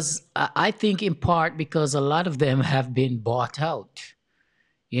 because I think in part because a lot of them have been bought out.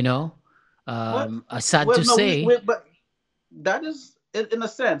 You know, Well, sad well, to no, say. but that is in a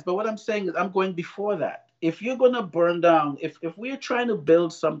sense. But what I'm saying is, I'm going before that. If you're going to burn down, if we're trying to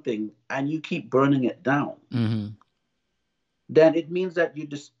build something and you keep burning it down, Mm-hmm. then it means that you're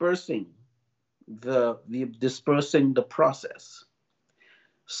dispersing the dispersing the process.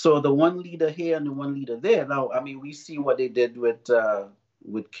 So the one leader here and the one leader there. Now, I mean, we see what they did with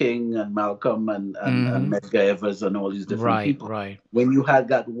King and Malcolm and Mm-hmm. Medgar Evers and all these different Right, people. right. When you had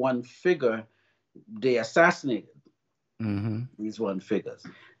that one figure, they assassinated Mm-hmm. these one figures.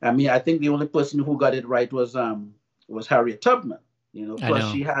 I mean, I think the only person who got it right was Harriet Tubman. You know, I plus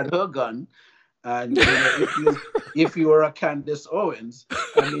know. she had her gun, and you know, if you were a Candace Owens,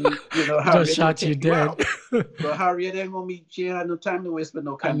 I mean, you know, Just Harriet would shot you take you dead. out. But Harriet ain't gonna be. She had no time to waste with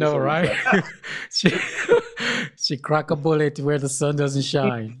no I Candace know, Owens right? like that. she she crack a bullet where the sun doesn't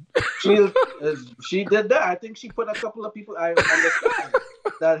shine. She she did that. I think she put a couple of people. I understand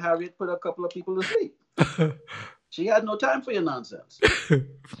that Harriet put a couple of people to sleep. She had no time for your nonsense.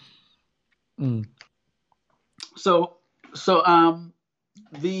 Mm. So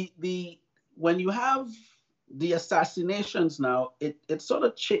the when you have the assassinations now, it sort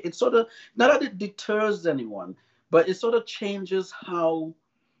of not that it deters anyone, but it sort of changes how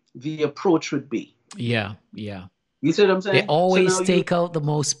the approach would be. Yeah, yeah. You see what I'm They saying? So now always you take out the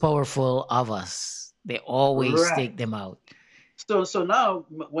most powerful of us. They always right. take them out. So now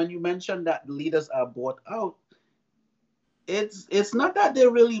when you mention that leaders are bought out, it's not that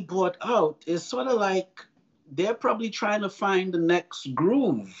they're really bought out. It's sort of like they're probably trying to find the next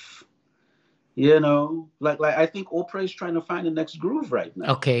groove. You know, like I think Oprah is trying to find the next groove right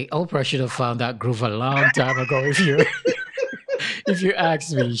now. Okay, Oprah should have found that groove a long time ago. If you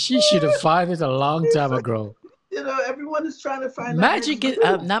ask me, she should have found it a long time ago. You know, everyone is trying to find that next Magic is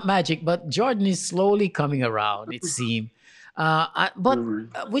groove. not magic, but Jordan is slowly coming around. It seems. But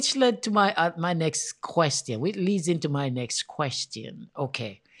Mhm. which led to my next question. Which leads into my next question.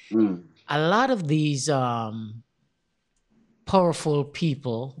 Okay, Mm. a lot of these powerful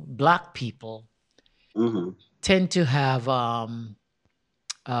people, black people, Mhm. tend to have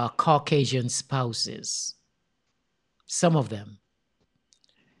Caucasian spouses. Some of them.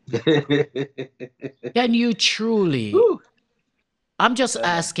 Can you truly? Whew. I'm just Uh,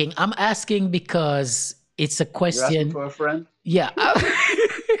 asking. I'm asking because it's a You're asking question. for a friend? Yeah.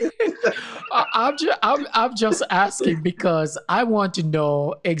 I'm just asking because I want to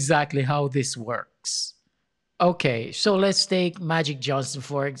know exactly how this works. Okay, so let's take Magic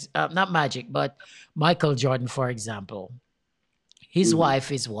Johnson not Magic, but Michael Jordan for example. His Mhm.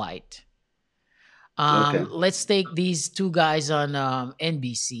 wife is white. Okay. Let's take these two guys on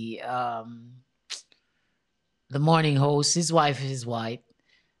NBC. The morning host, his wife is white.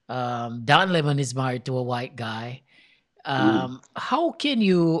 Don Lemon is married to a white guy. Mhm. How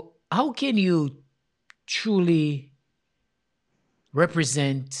can you truly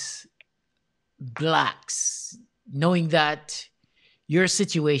represent blacks knowing that your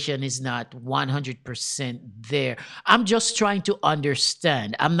situation is not 100% there? I'm just trying to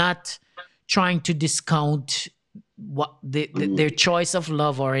understand. I'm not trying to discount what their Mhm. choice of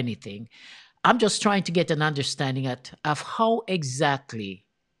love or anything. I'm just trying to get an understanding of how exactly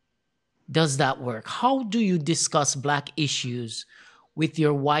does that work. How do you discuss black issues with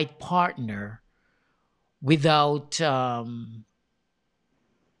your white partner without a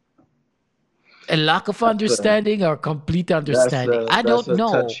lack of That's a understanding or complete that's understanding? a I that's don't a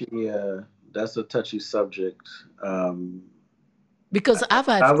know touchy subject. because I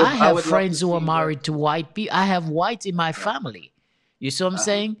I have would love to friends who are see what. married to white people. I have whites in my Uh, family. You see what I'm uh-huh.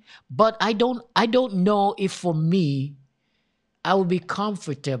 saying? But I don't know if for me I would be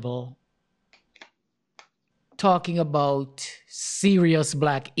comfortable talking about serious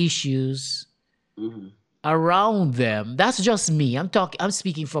black issues Mhm. around them. That's just me. I'm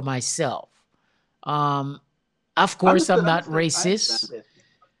speaking for myself. Um of course I'm Understood. not Understood. I understand racist, it.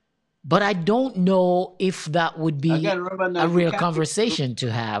 but I don't know if that would be Again, remember now a you real can't be. conversation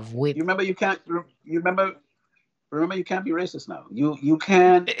to have with You remember you can't. You remember you can't be racist now. You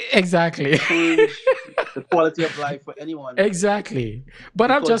can't exactly. change. the quality of life for anyone Exactly.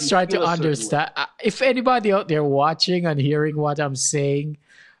 But I'm because just you trying to feel a certain way. understand. If anybody out there watching and hearing what I'm saying,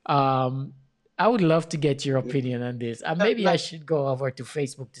 um, I would love to get your Yeah. opinion on this. And maybe I Like, should go over to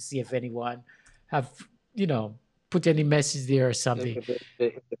Facebook to see if anyone have, you know, put any message there or something. if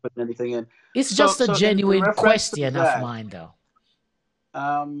they put anything in. It's So, just a so in genuine reference to question of that, mine, though.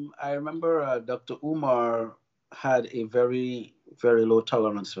 I remember Dr. Umar had a very, very low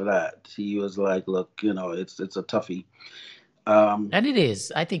tolerance for that. He was like, "Look, it's a toughie." Um, And it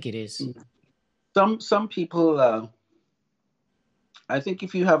is. I think it is. some people, I think,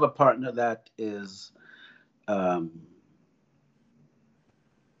 if you have a partner um,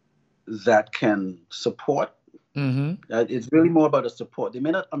 that can support, Mm-hmm. it's really more about the support. They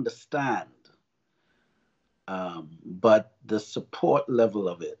may not understand, but the support level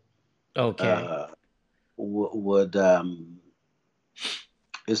of it Okay. uh, would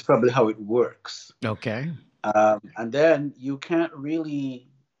is probably how it works. Okay. And then you can't really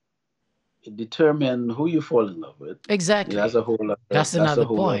determine who you fall in love with. Exactly. That's That's a another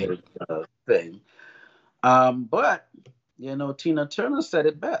whole point. other thing. But Tina Turner said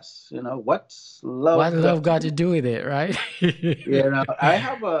it best. What's What love love got to got do? to do with it, right? I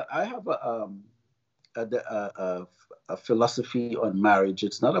have a philosophy on marriage.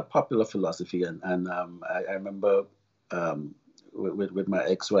 It's not a popular philosophy, and I remember with my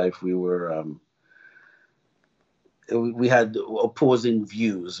ex-wife, we had opposing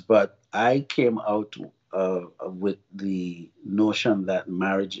views, but I came out with the notion that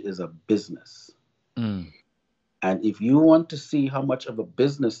marriage is a business. Mm. And if you want to see how much of a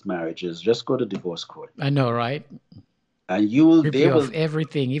business marriage is, just go to divorce court, I know, right? and Rip you off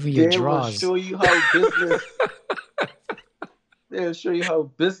everything, even your they will drawers. show you how business. They'll show you how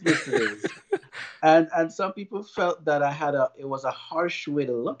business it is. And some people felt that it was a harsh way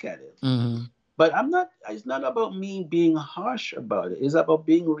to look at it. Mm-hmm. But I'm not. It's not about me being harsh about it. It's about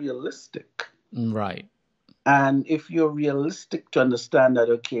being realistic. Right. And if you're realistic to understand that,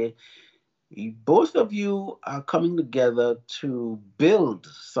 okay, both of you are coming together to build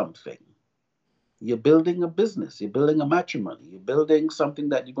something. You're building a business. You're building a matrimony. You're building something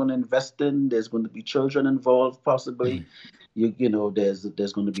that you're going to invest in. There's going to be children involved, possibly. There's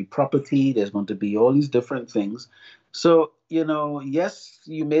going to be property. There's going to be all these different things. So yes,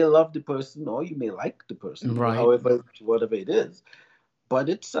 you may love the person or you may like the person, Right. whatever it is, but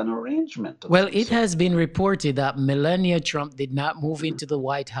it's an arrangement of Well, some it sort. has been reported that Melania Trump did not move into the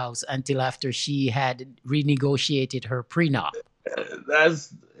White House until after she had renegotiated her prenup.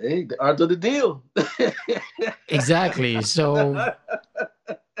 That's the art of the deal. Exactly. So,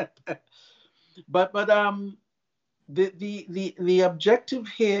 but the objective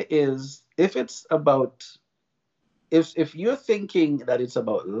here is, if you're thinking that it's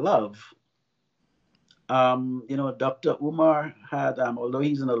about love, Dr. Umar had, although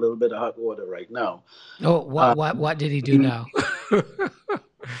he's in a little bit of hot water right now. oh, what did he do now?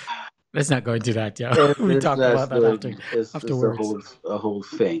 Let's not go into that, yeah. We talk about that It's afterwards. a whole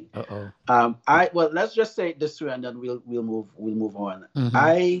thing. Uh-oh. Let's just say it this way, and then we'll move on. Mhm.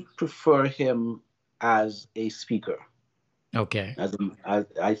 I prefer him as a speaker, Okay.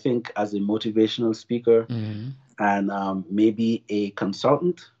 I think as a motivational speaker, Mhm. and maybe a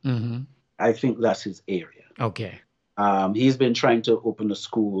consultant. Mhm. I think that's his area. Okay. He's been trying to open a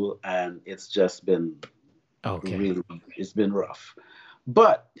school, and it's just been Okay. it's been rough.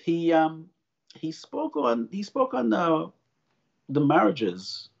 But he spoke on the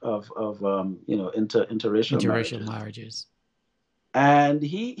marriages of interracial Interracial marriages, marriages. and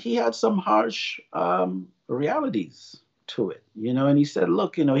he had some harsh realities to it, and he said,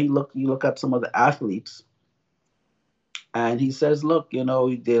 look, you look at some of the athletes, and he says, look, they'll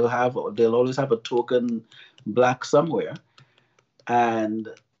always have a token black somewhere, and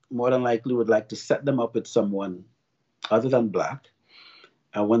more than likely would like to set them up with someone other than black.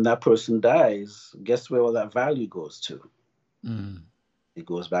 And when that person dies, guess where all that value goes to? Mm. It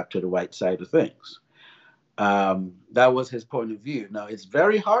goes back to the white side of things. That was his point of view. Now, it's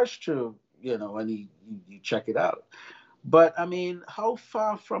very harsh to, when you check it out. But, I mean, how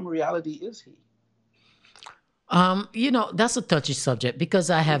far from reality is he? That's a touchy subject because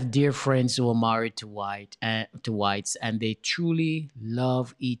I have dear friends who are married to whites, and they truly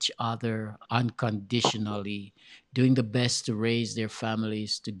love each other unconditionally, doing the best to raise their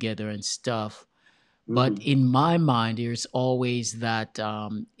families together and stuff. But Mhm. in my mind, there's always that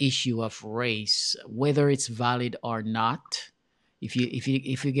issue of race, whether it's valid or not. If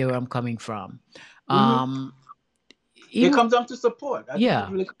you get where I'm coming from, Mhm. um, It comes down to support. I think Yeah,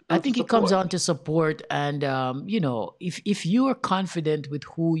 it really comes I down to think it comes support. on to support, and if you are confident with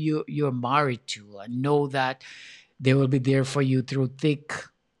who you're married to, and know that they will be there for you through thick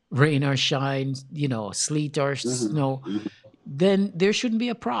rain or shine, sleet or Hmm. snow, then there shouldn't be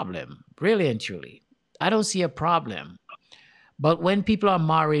a problem, really and truly. I don't see a problem. But when people are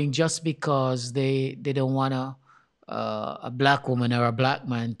marrying just because they don't want a black woman or a black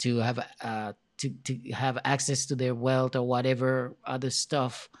man to have to have access to their wealth or whatever other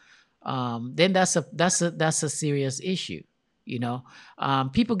stuff, then that's a serious issue.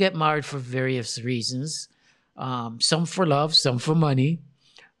 People get married for various reasons. Some for love, some for money,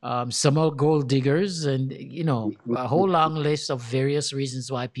 some are gold diggers, and a whole long list of various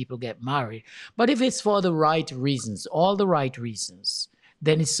reasons why people get married. But if it's for the right reasons, all the right reasons,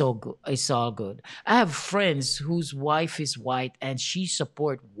 then it's so good. It's all good. I have friends whose wife is white and she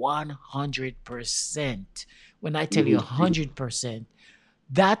support 100%. When I tell you 100%,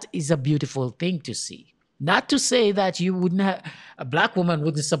 that is a beautiful thing to see. Not to say that you wouldn't have a black woman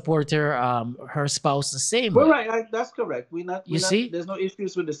wouldn't support her spouse the same Well, way. right, that's correct. You see? There's no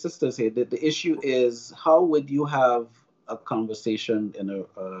issues with the sisters here. The issue is how would you have a conversation in a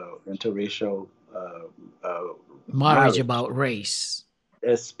interracial Marriage marriage, about race.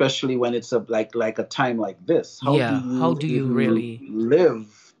 especially when it's like a time like this? How do Yeah. How you do you even really live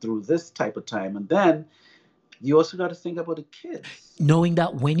through this type of time? And then you also got to think about the kids knowing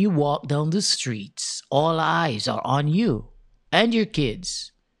that when you walk down the streets, all eyes are on you and your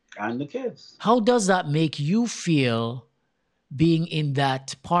kids? and the kids. How does that make you feel being in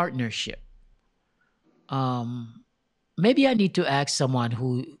that partnership? Maybe I need to ask someone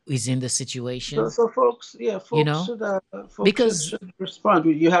who is in the So, situation, so folks, yeah, you folks know, should because respond.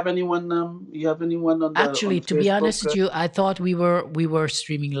 You have anyone? You have anyone on actually, the to be Facebook? honest with you, I thought we were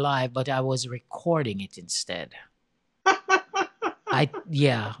streaming live, but I was recording it instead.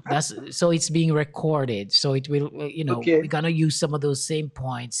 That's so it's being recorded, so it will, Okay. we're gonna use some of those same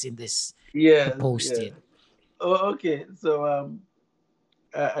points in this to Yes, post yeah. it. Oh, okay. So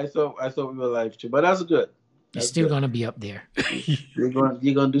I thought we were live too, but that's good. You're That's still good. gonna be up there. You're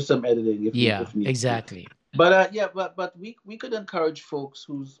gonna do some editing if Yeah, if need be. exactly. But but we could encourage folks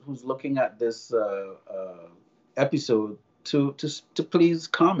who's looking at this episode to please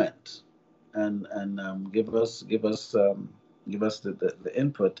comment and give us the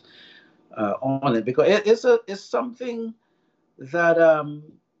input on it, because it's something that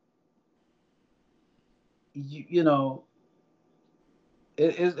you know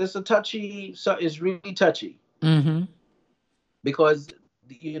it's a touchy, so it's really touchy Mm-hmm. because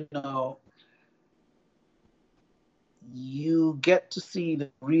you know you get to see the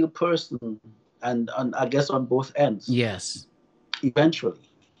real person, and I guess on both ends. Yes. Eventually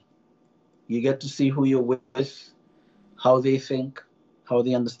you get to see who you're with, how they think, how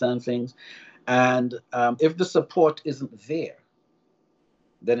they understand things, and if the support isn't there,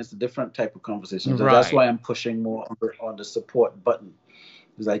 then it's a different type of conversation. So that's Right. why I'm pushing more on the support button.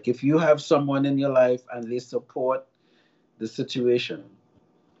 It's like if you have someone in your life and they support the situation,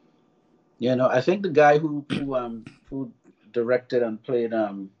 I think the guy who directed and played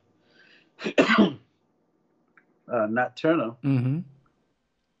Nat Turner, Mm-hmm.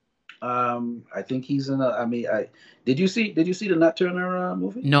 I think he's in a. I mean, did you see the Nat Turner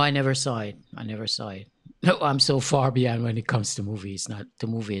movie? No, I never saw it. No, I'm so far behind when it comes to movies.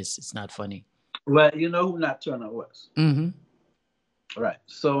 It's not funny. Well, you know who Nat Turner was, Mm-hmm. right?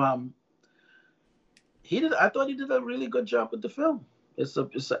 So he did. I thought he did a really good job with the film. It's an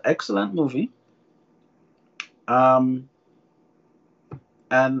excellent movie. And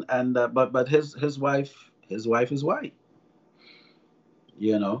but his wife is white.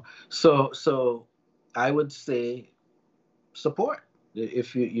 So I would say support.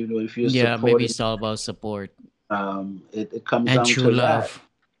 If if you're Yeah, maybe supporting, it's all about support it comes and down true to that. love.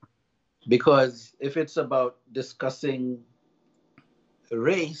 Because if it's about discussing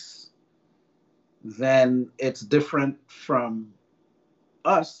race, then it's different from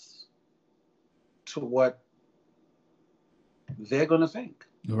us to what they're going to think.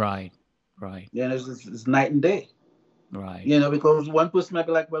 Right. It's night and day. Right. Because one person might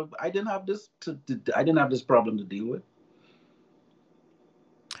be like, well, I didn't have this problem to deal with.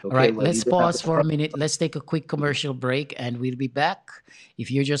 All right, well, let's you didn't have pause this for a problem. minute. Let's take a quick commercial break and we'll be back.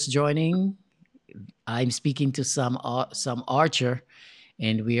 If you're just joining, I'm speaking to some Archer,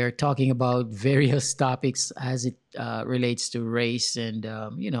 and we are talking about various topics as it relates to race and,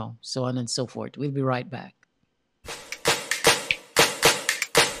 so on and so forth. We'll be right back.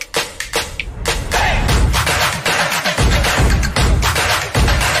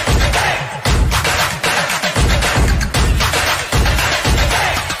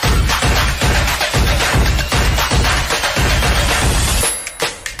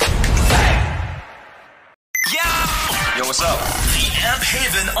 what's up? The Amp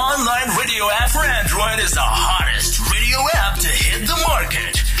Haven online radio app for Android is the hottest radio app to hit the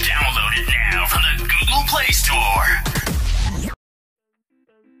market. Download it now from the Google Play Store.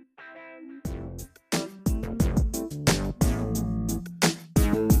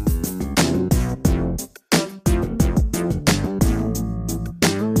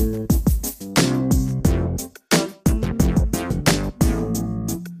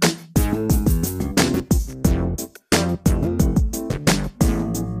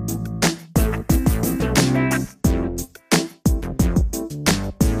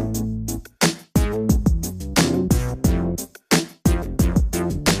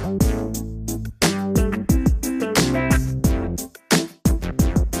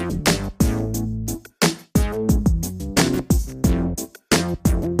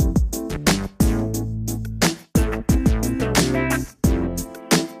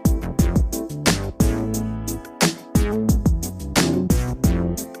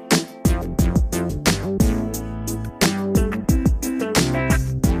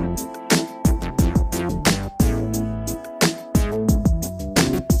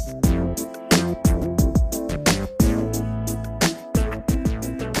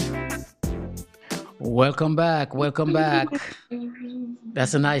 Welcome back. Welcome back.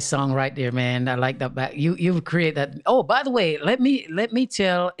 That's a nice song right there, man. I like that back. You create that. Oh, by the way, let me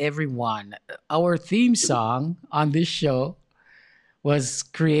tell everyone our theme song on this show was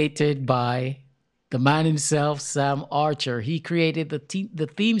created by the man himself, Sam Archer. He created the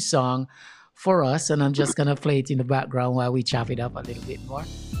theme song for us, and I'm just gonna play it in the background while we chop it up a little bit more.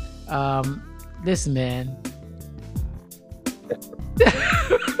 Listen, man.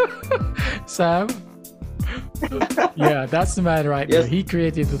 Sam. Yeah, that's the man right there. Yes. He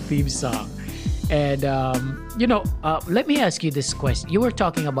created the theme song. And let me ask you this question. You were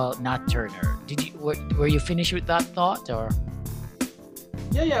talking about Nat Turner. Were you finished with that thought, or?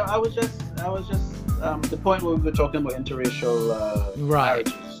 Yeah. I was just the point where we were talking about interracial Right.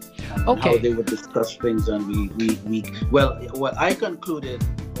 marriages and Okay. how they would discuss things, and what I concluded,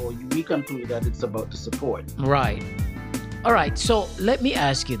 or we concluded, that it's about the support. Right. All right. So let me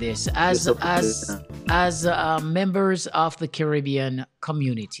ask you this: as members of the Caribbean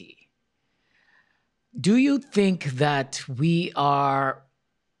community, do you think that we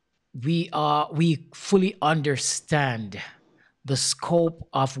fully understand the scope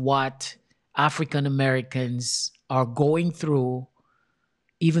of what African Americans are going through,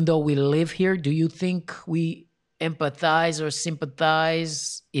 even though we live here? Do you think we empathize or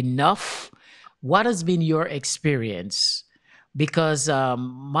sympathize enough? What has been your experience? Because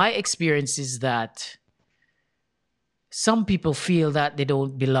my experience is that some people feel that they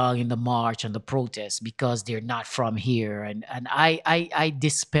don't belong in the march and the protest because they're not from here. And I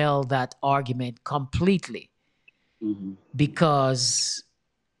dispel that argument completely, Mhm. because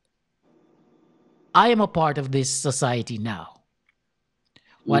I am a part of this society now.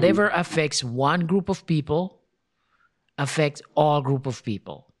 Whatever affects one group of people affects all group of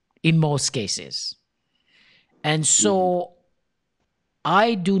people in most cases. And so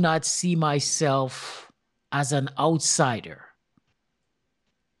I do not see myself as an outsider,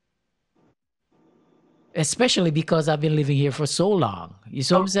 especially because I've been living here for so long. You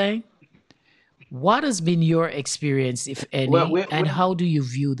see what I'm saying? What has been your experience, if any, Well, and how do you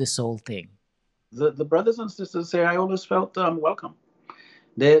view this whole thing? the brothers and sisters here, I always felt welcome.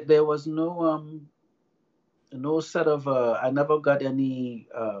 There was no set of I never got any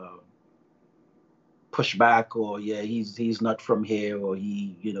pushback, or he's not from here, or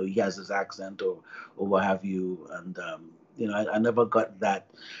he has his accent, or what have you. And I never got that.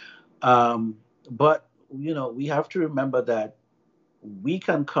 But we have to remember that we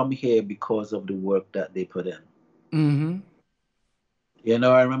can come here because of the work that they put in. Mm-hmm.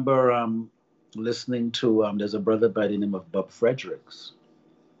 I remember listening to there's a brother by the name of Bob Fredericks,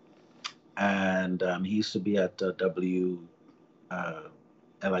 and he used to be at WLIB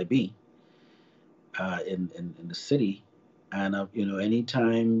in the city. And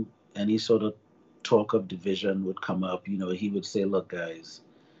anytime any sort of talk of division would come up, he would say, "Look, guys,"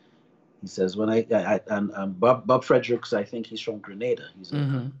 he says, "when and Bob Fredericks, I think he's from Grenada. He's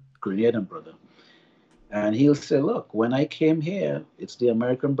a Grenadian brother." And he'll say, "Look, when I came here, it's the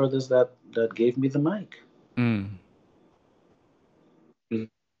American brothers that gave me the mic.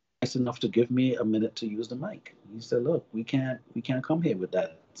 Nice enough to give me a minute to use the mic." He said, "Look, we can't come here with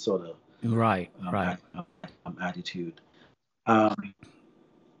that sort of right attitude." And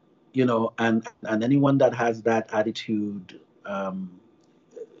anyone that has that attitude,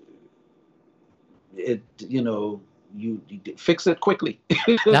 you fix it quickly.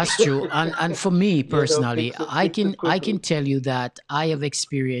 That's true. And for me personally, Fix it I can quickly. tell you that I have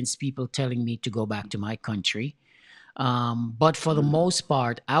experienced people telling me to go back to my country. But for the most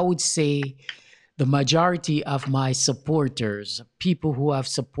part, I would say the majority of my supporters, people who have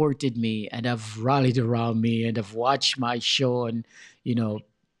supported me and have rallied around me and have watched my show and, you know,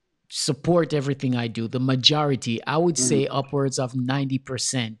 support everything I do, the majority, I would Mhm. say upwards of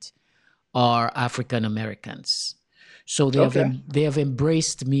 90% are African Americans. So Okay. they have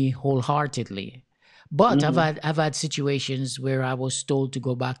embraced me wholeheartedly. But Hmm. I've had situations where I was told to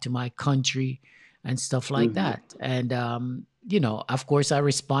go back to my country and stuff like Hmm. that. And you know, of course I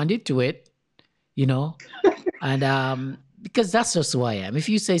responded to it, you know, and because that's just who I am. If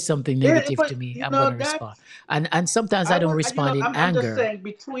you say something Yeah, negative to but me, you I'm know gonna that respond. And sometimes I I don't would, respond in I'm just anger.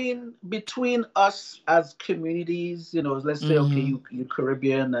 saying between us as communities, let's say, okay, Hmm. you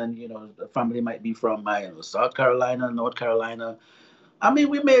Caribbean, and the family might be from South Carolina, North Carolina. I mean,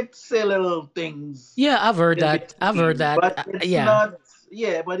 we may say little things Yeah, I've heard in that. I've heard between, that. but it's Yeah. not,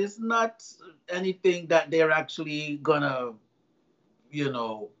 yeah, but it's not anything that they're actually gonna,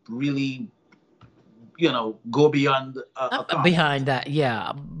 really, go beyond a comment. Behind that,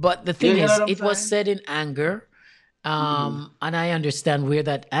 yeah. But the You thing know is, what I'm it was saying? said in anger. Hmm. And I understand where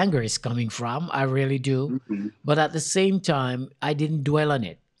that anger is coming from. I really do. Hmm. But at the same time, I didn't dwell on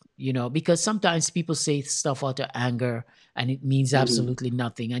it, you know, because sometimes people say stuff out of anger and it means Hmm. absolutely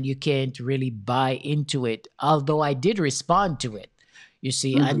nothing. And you can't really buy into it. Although I did respond to it, you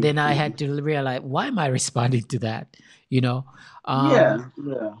see. And Hmm. then I Hmm. had to realize, why am I responding to that? You know? Um, Yeah,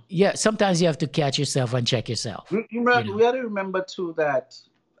 yeah. yeah, sometimes you have to catch yourself and check yourself, you know. We got to remember too that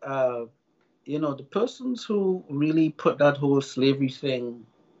uh, the persons who really put that whole slavery thing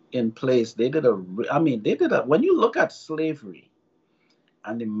in place, they did I mean, they did a. When you look at slavery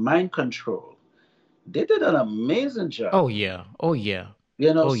and the mind control, they did an amazing job. Oh, yeah. Oh, yeah.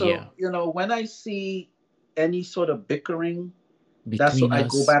 Oh, So yeah. when I see any sort of bickering, that's what Between I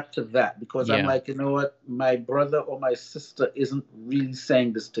go us. back to that, because I'm Yeah. like, you know what, my brother or my sister isn't really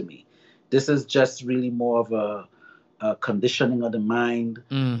saying this to me. This is just really more of a conditioning of the mind,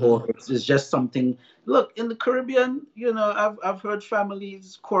 Hmm. or it's just something. Look, in the Caribbean, I've heard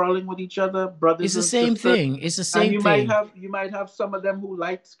families quarreling with each other, It's brothers the and same sisters, thing. It's the and same thing. you might have some of them who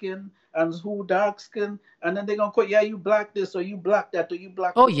light skin and who dark skin, and then they're gonna quote, yeah, you black this or you black that or you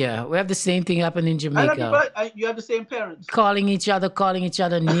black Oh this. yeah, we have the same thing happen in I know people. Jamaica. You have the same parents. Calling each other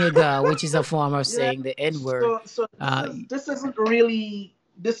nigger, which is a form of Yeah. saying the N word. So Uh, this isn't really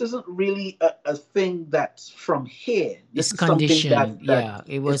a thing that's from here. it's This is something conditioned. that Yeah,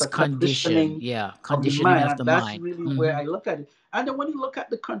 it is was a conditioned. conditioning Yeah, of the conditioning mind, of and the that's mind. really where Hmm. I look at it. And then when you look at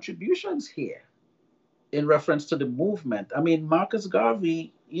the contributions here in reference to the movement, I mean, Marcus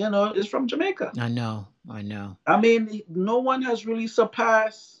Garvey, is from Jamaica. I know. I know. I mean, no one has really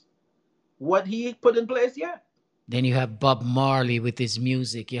surpassed what he put in place yet. Then you have Bob Marley with his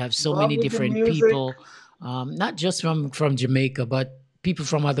music. You have so Bob many with the different music. people, not just from Jamaica, but people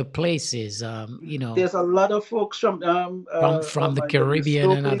from other places. You know, There's a lot of folks from oh from the my goodness,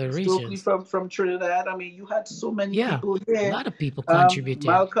 Caribbean and other Stokely regions. from Trinidad. I mean, you had so many Yeah, people a here. lot of people contributed.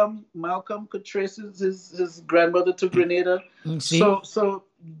 Malcolm could trace his grandmother to Grenada. See. So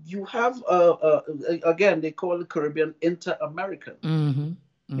you have again, they call the Caribbean inter-American. Hmm.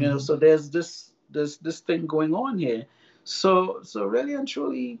 Hmm. So there's this thing going on here. So really and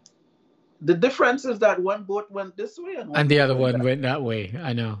truly, the difference is that one boat went this way and one And the boat other went one that. went that way.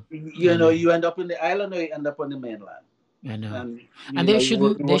 I know. I know. You end up in the island or you end up on the mainland, I know. and And you there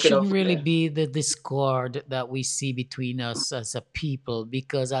work it out shouldn't from really there. be the discord that we see between us as a people,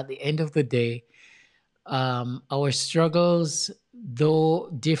 because at the end of the day, our struggles, though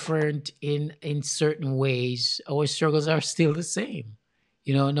different in certain ways, our struggles are still the same.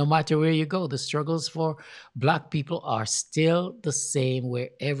 You know, no matter where you go, the struggles for Black people are still the same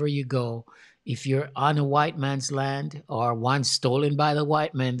wherever you go. If you're on a white man's land or one stolen by the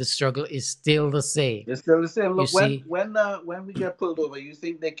white man, the struggle is still the same. It's still the same. You Look, see? when we get pulled over, you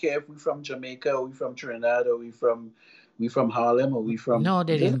think they care if we from Jamaica or we from Trinidad or we from Harlem or we from? No,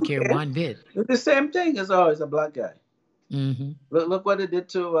 they They didn't don't care care. one bit. It's the same thing as always a black guy. Hmm. Look what they did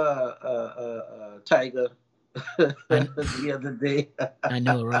to Tiger And the other day. I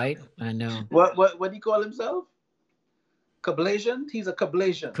know, right? I know. What do you call himself? Cablasian. He's a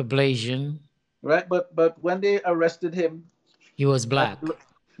Cablasian, Cablasian. right? But when they arrested him, He was black.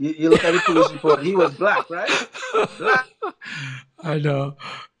 you look at the police report. He was black, right? Black. I know.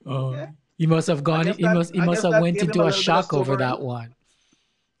 Oh, Yeah. he must have gone. He I must guess have that went gave him a into a little bit of shock over that sobering. one.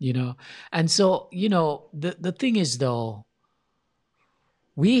 You know, and so the thing is though,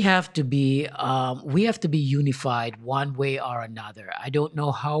 we have to be unified one way or another. I don't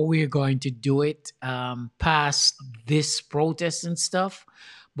know how we're going to do it past this protest and stuff,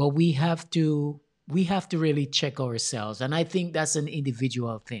 but we have to really check ourselves, and I think that's an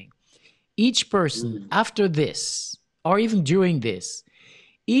individual thing. Each person Mm, after this, or even during this,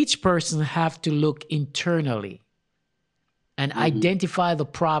 each person have to look internally and mhm, identify the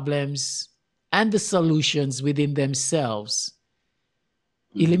problems and the solutions within themselves,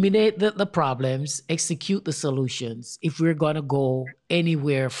 mhm, eliminate the problems, execute the solutions if we're going to go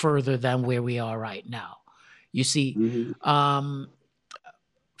anywhere further than where we are right now. You see, mhm, um,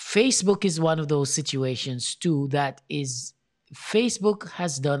 Facebook is one of those situations too that is, Facebook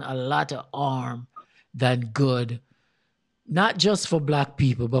has done a lot of harm than good, not just for Black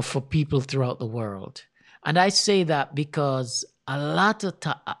people, but for people throughout the world. And I say that because a lot of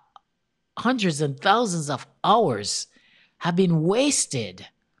hundreds and thousands of hours have been wasted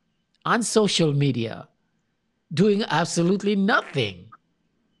on social media doing absolutely nothing.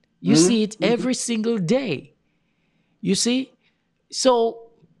 You mhm, see it mhm. every single day. You see? So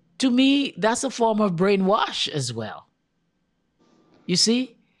to me, that's a form of brainwash as well. You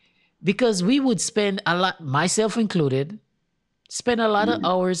see? Because we would spend a lot, myself included, spend a lot of Mhm.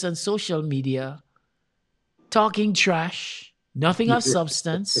 hours on social media talking trash, nothing of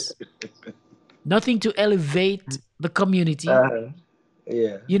substance, nothing to elevate the community, uh,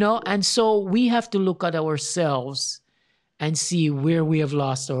 yeah. and so we have to look at ourselves and see where we have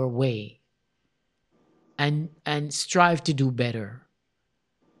lost our way, and strive to do better,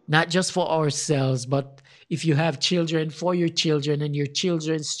 not just for ourselves, but if you have children, for your children and your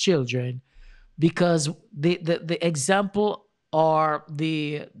children's children, because the example, or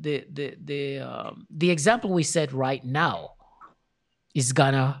the example we set right now is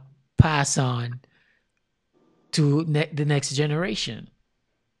gonna pass on to the next generation.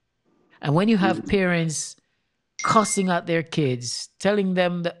 And when you have Mhm. parents cussing at their kids, telling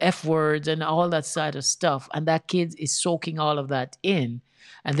them the F words and all that side of stuff, and that kid is soaking all of that in,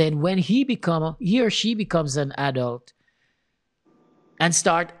 and then when he or she becomes an adult and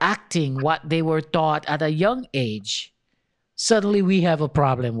start acting what they were taught at a young age, suddenly we have a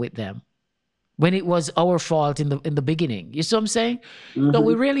problem with them when it was our fault in the beginning. You see what I'm saying? So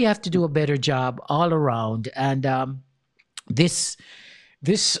we Mhm. really have to do a better job all around. And this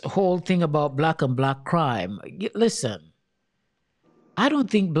this whole thing about black and black crime. Listen, I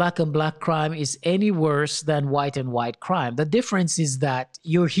don't think black and black crime is any worse than white and white crime. The difference is that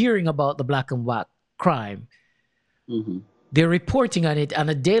you're hearing about the black and white crime. Mhm. They're reporting on it on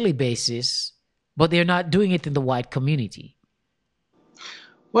a daily basis, but they're not doing it in the white community.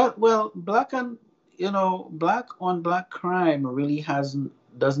 Well, black on black crime really hasn't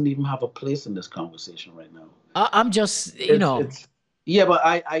doesn't even have a place in this conversation right now. I'm just, It's yeah, but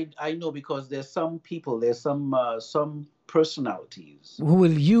I know because there's some people, there's some personalities who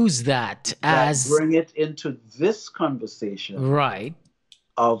will use that that as bring it into this conversation right.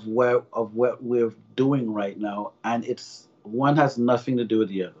 of what we're doing right now, and it's one has nothing to do with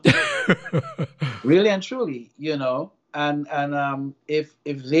the other. Really and truly, and if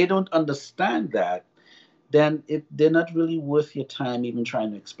they don't understand that, then they're not really worth your time even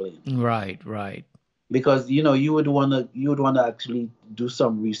trying to explain, Right, right. because you would want to actually do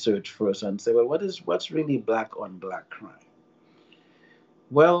some research first and say, well, what's really black on black crime.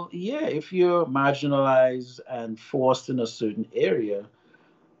 Well, yeah, if you're marginalized and forced in a certain area,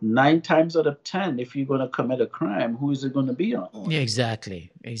 9 times out of 10, if you're going to commit a crime, who is it going to be on? Yeah,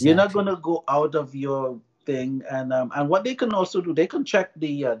 exactly, You're not going exactly. to go out of your thing. And what they can also do, they can check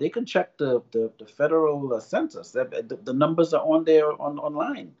the federal census. The numbers are on there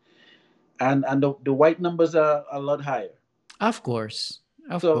online, and the white numbers are a lot higher. Of course,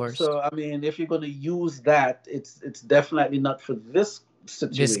 of course. So I mean, if you're going to use that, it's definitely not for this This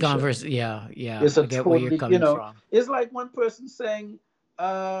situation. converse, yeah, yeah. It's I a get where you're totally, coming from. it's like one person saying,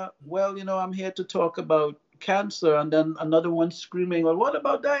 well, I'm here to talk about cancer, and then another one screaming, well, what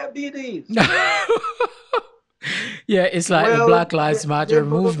about diabetes? Yeah, it's like the Well, Black Lives they're Matter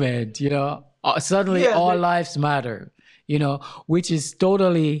both, movement, suddenly yeah, all lives matter, which is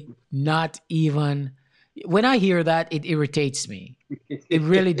totally not even. When I hear that, it irritates me. It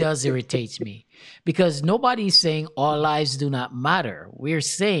really does irritate me because nobody's saying all lives do not matter. We're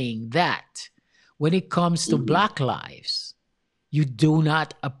saying that when it comes to Mhm, Black lives, you do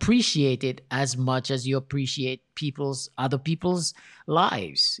not appreciate it as much as you appreciate other people's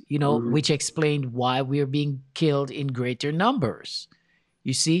lives, mhm, which explained why we're being killed in greater numbers.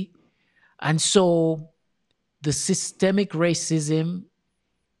 You see? And so the systemic racism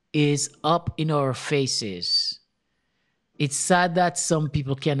is up in our faces. It's sad that some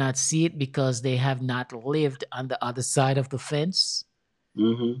people cannot see it because they have not lived on the other side of the fence.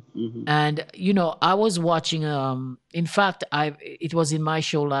 And I was watching in fact it was in my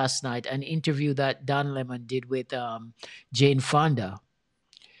show last night, an interview that Don Lemon did with Jane Fonda.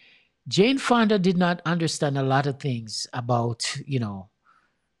 Jane Fonda did not understand a lot of things about,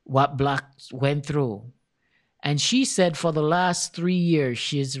 what blacks went through. And she said for the last 3 years,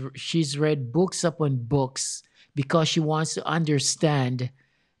 she's read books upon books because she wants to understand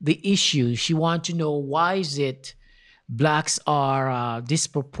the issues. She wants to know why is it blacks are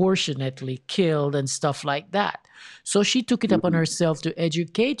disproportionately killed and stuff like that. So she took it upon herself to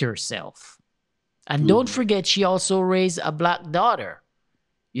educate herself. And don't forget, she also raised a black daughter.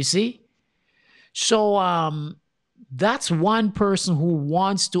 You see? So that's one person who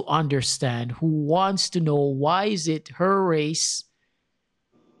wants to understand, who wants to know why is it her race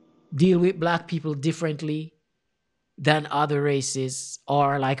deal with black people differently than other races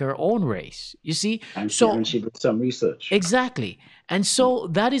or like her own race. You see? And she did some research. Exactly. And so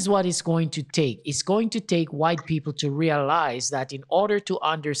that is what it's going to take. It's going to take white people to realize that in order to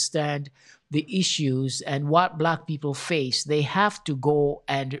understand the issues and what black people face, they have to go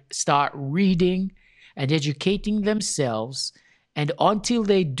and start reading and educating themselves. And until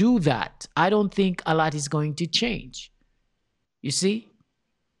they do that, I don't think a lot is going to change. You see?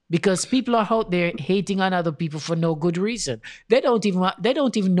 Because people are out there hating on other people for no good reason. They don't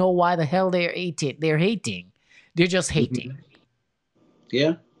even know why the hell they're hating. They're just hating.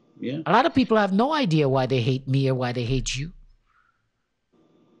 Yeah. A lot of people have no idea why they hate me or why they hate you.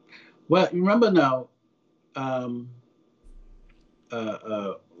 Well, remember now,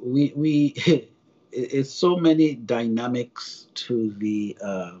 we it's so many dynamics to the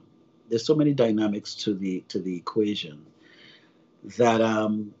there's so many dynamics to the equation that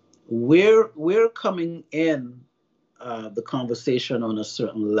we're coming in the conversation on a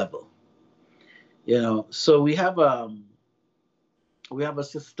certain level, So we have a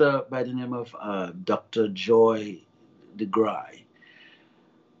sister by the name of Dr. Joy DeGray.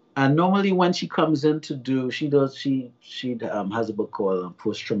 And normally when she comes in to do, she has a book called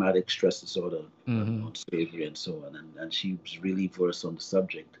Post-Traumatic Stress Disorder, slavery and so on. And she's really versed on the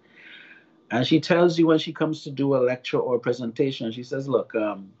subject. And she tells you when she comes to do a lecture or a presentation, she says, look,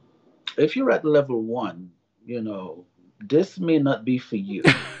 if you're at level 1, this may not be for you.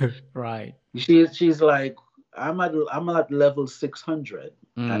 Right. She's like, I'm at level 600.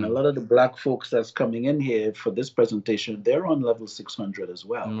 And a lot of the black folks that's coming in here for this presentation, they're on level 600 as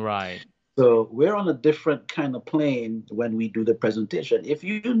well. Right. So we're on a different kind of plane when we do the presentation. If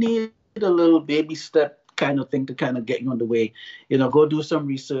you need a little baby step kind of thing to kind of get you on the way, go do some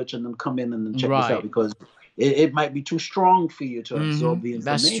research and then come in and then check this out, because it might be too strong for you to absorb the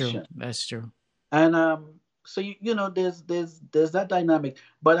information. That's true. And so there's that dynamic.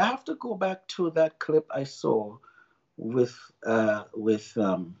 But I have to go back to that clip I saw with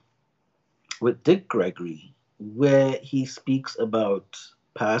Dick Gregory, where he speaks about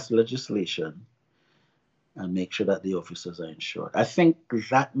past legislation and make sure that the officers are insured. I think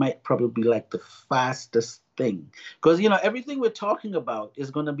that might probably be like the fastest thing, because everything we're talking about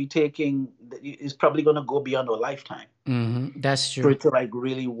is going to be is probably going to go beyond our lifetime. That's true. For it to like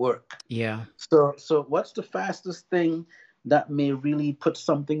really work. Yeah. So what's the fastest thing that may really put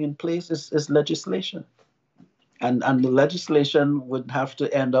something in place is legislation. And the legislation would have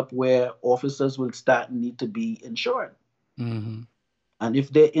to end up where officers will need to be insured. And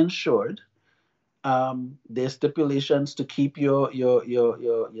if they're insured, there's stipulations to keep your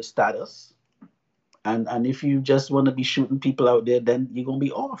status. And if you just want to be shooting people out there, then you're going to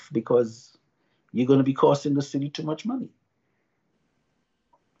be off, because you're going to be costing the city too much money.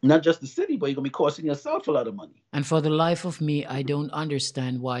 Not just the city, but you're going to be costing yourself a lot of money. And for the life of me, I don't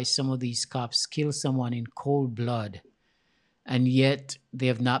understand why some of these cops kill someone in cold blood, and yet they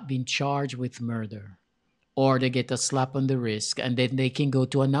have not been charged with murder. Or they get a slap on the wrist, and then they can go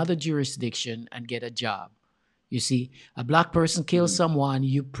to another jurisdiction and get a job. You see, a black person kills someone,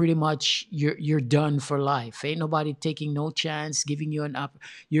 you pretty much, you're done for life. Ain't nobody taking no chance, giving you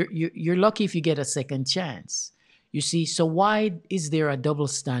you're lucky if you get a second chance. You see, so why is there a double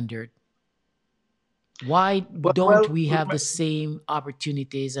standard? Why don't we have the same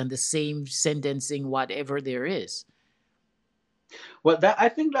opportunities and the same sentencing, whatever there is? Well, I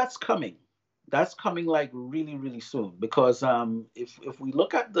think that's coming. That's coming like really, really soon, because if we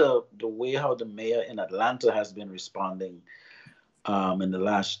look at the way how the mayor in Atlanta has been responding in the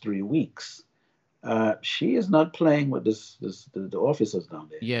last 3 weeks, She is not playing with the officers down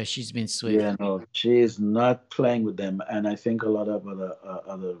there. Yeah, she's been swift. Yeah, no, she is not playing with them, and I think a lot of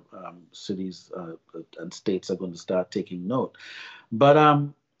other cities and states are going to start taking note. But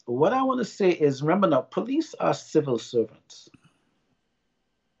what I want to say is, remember now, police are civil servants.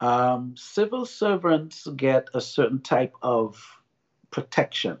 Civil servants get a certain type of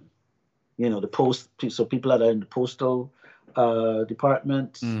protection. You know, the post. So people that are in the postal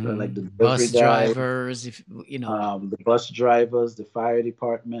department, like the delivery Bus guy, drivers, if you know. the bus drivers, the fire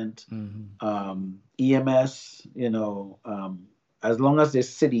department, EMS. You know, as long as they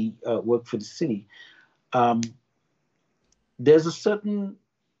city work for the city, there's a certain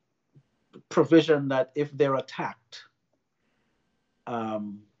provision that if they're attacked,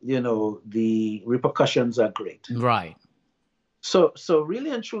 you know, the repercussions are great. Right. So really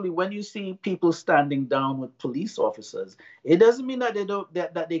and truly, when you see people standing down with police officers, it doesn't mean that they don't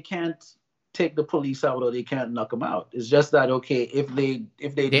that they can't take the police out or they can't knock them out. It's just that, okay, if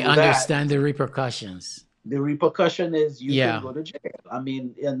they do understand the repercussions. The repercussion is you can go to jail. I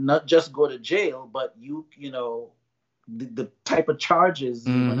mean, and not just go to jail, but you know, the type of charges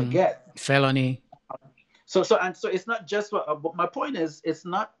you're gonna get. Felony. So it's not just for. But my point is, it's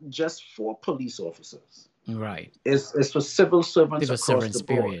not just for police officers. Right. It's for civil servants across the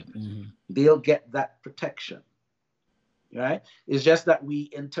board. They'll get that protection. Right. It's just that we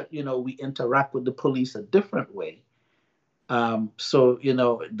interact with the police a different way. So you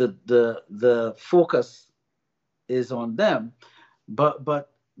know, the focus is on them, but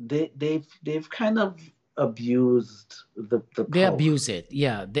they've kind of abused the they power. abuse it,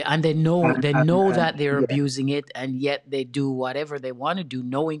 yeah. They know that they're abusing it, and yet they do whatever they want to do,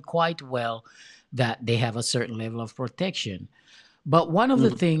 knowing quite well that they have a certain level of protection. But one of the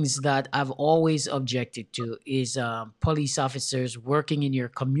things that I've always objected to is police officers working in your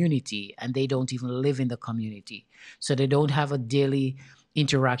community and they don't even live in the community. So they don't have a daily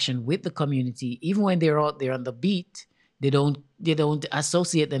interaction with the community. Even when they're out there on the beat, they don't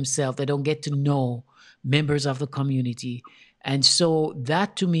associate themselves. They don't get to know members of the community. And so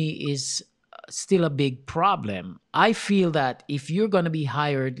that to me is still a big problem. I feel that if you're going to be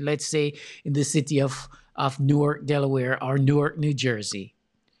hired, let's say in the city of Newark, Delaware, or Newark, New Jersey,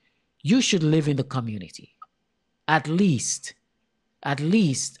 you should live in the community, at least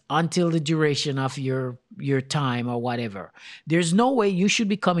until the duration of your time or whatever. There's no way you should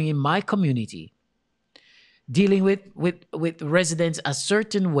be coming in my community, dealing with residents a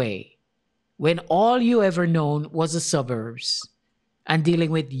certain way, when all you ever known was the suburbs, and dealing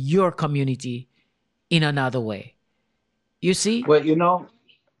with your community in another way. You see? Well, you know,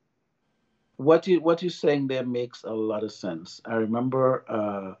 what you're saying there makes a lot of sense. I remember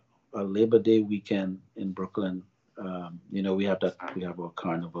a Labor Day weekend in Brooklyn. You know, we have our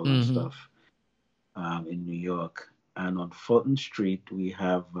carnival and stuff in New York, and on Fulton Street we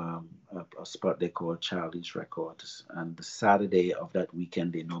have a spot they call Charlie's Records. And the Saturday of that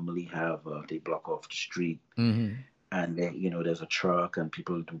weekend, they normally have they block off the street, and they, you know, there's a truck and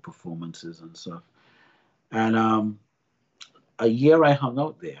people do performances and stuff. And a year I hung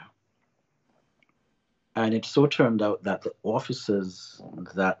out there. And it so turned out that the officers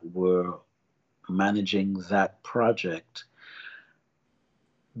that were managing that project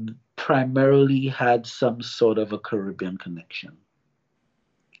primarily had some sort of a Caribbean connection.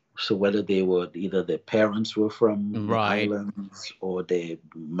 So whether they were either their parents were from the islands, or they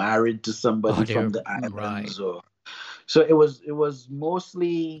married to somebody from the islands, or so it was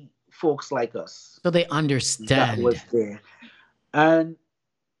mostly folks like us. So they understand that was there, and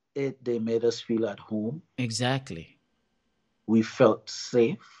they made us feel at home. Exactly. We felt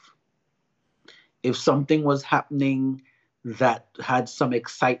safe. If something was happening that had some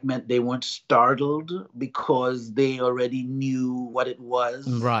excitement, they weren't startled because they already knew what it was.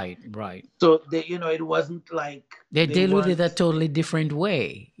 Right. So they, you know, it wasn't like they deal with it a totally different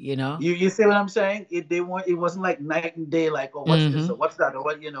way, you know. You see what I'm saying? It wasn't like night and day, like, oh, what's this or what's that, or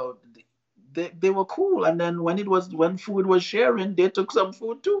what, you know. They were cool, and then when food was sharing, they took some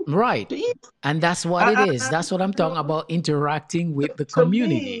food too. Right. To eat. And that's what it is. That's what I'm talking about, interacting with the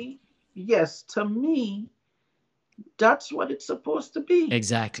community. To me, that's what it's supposed to be.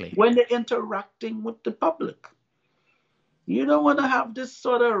 Exactly. When they're interacting with the public. You don't want to have this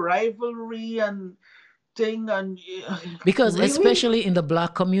sort of rivalry and thing. And because really? Especially in the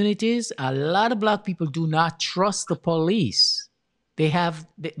Black communities, a lot of Black people do not trust the police. They have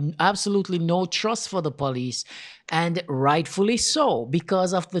absolutely no trust for the police, and rightfully so,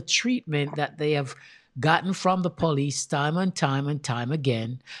 because of the treatment that they have gotten from the police time and time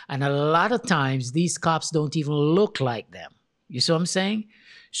again. And a lot of times these cops don't even look like them. You see what I'm saying?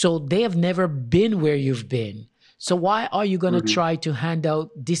 So they have never been where you've been. So why are you going to Mhm. try to hand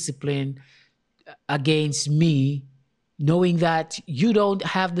out discipline against me, knowing that you don't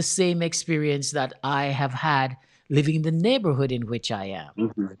have the same experience that I have had living in the neighborhood in which I am?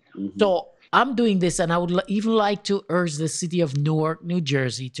 Mhm. Mhm. So I'm doing this, and I would even like to urge the city of Newark, New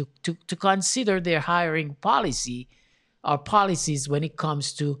Jersey, to consider their hiring policy or policies when it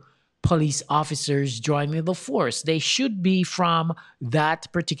comes to police officers joining the force. They should be from that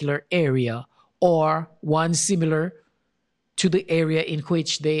particular area or one similar to the area in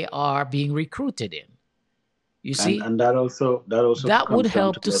which they are being recruited in. You see, And that also that would comes down to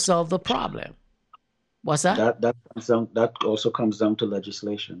help to solve the problem. What's that? that also comes down to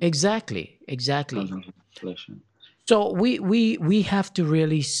legislation. Exactly, Comes exactly. down to legislation. So we have to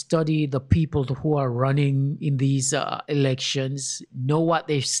really study the people who are running in these elections, know what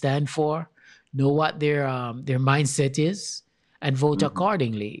they stand for, know what their mindset is, and vote Mhm.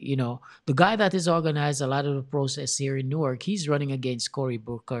 accordingly. You know, the guy that has organized a lot of the process here in Newark, he's running against Cory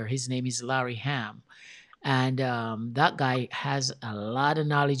Booker. His name is Larry Ham, and that guy has a lot of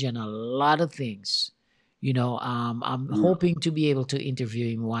knowledge and a lot of things. You know, I'm Mm. hoping to be able to interview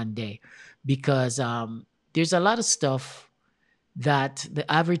him one day because there's a lot of stuff that the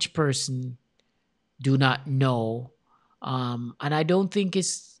average person do not know, and I don't think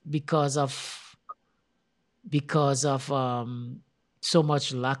it's because of so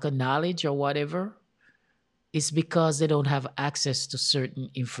much lack of knowledge or whatever. It's because they don't have access to certain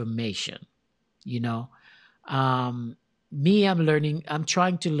information. You know, um, me, I'm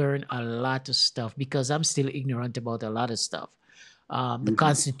trying to learn a lot of stuff because I'm still ignorant about a lot of stuff. The Mhm.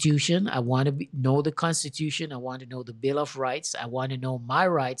 Constitution, I want to know the Constitution. I want to know the Bill of Rights. I want to know my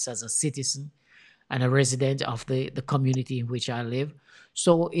rights as a citizen and a resident of the community in which I live.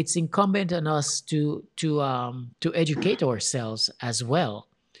 So it's incumbent on us to educate ourselves as well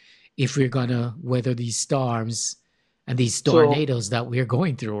if we're gonna weather these storms and these So tornadoes that we're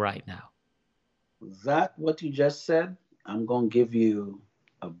going through right now. that what you just said, I'm gonna give you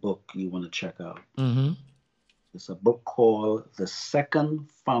a book you want to check out. Mm-hmm. It's a book called The Second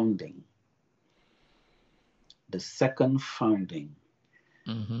Founding. The Second Founding,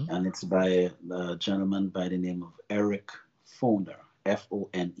 Mm-hmm. and it's by a gentleman by the name of Eric Foner.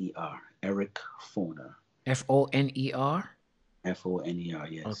 Foner. Eric Foner. Foner.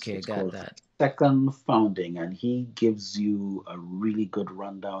 Foner. Yes, Okay, it's got called that. Second Founding, and he gives you a really good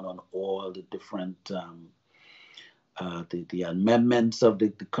rundown on all the different the amendments of the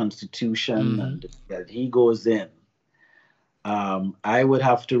Constitution, Mm-hmm. and that he goes in. I would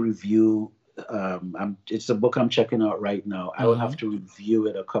have to review. It's a book I'm checking out right now. I would Mm-hmm. have to review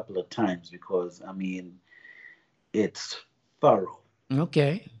it a couple of times because I mean it's thorough.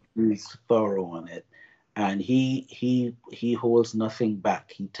 Okay. He's thorough on it, and he holds nothing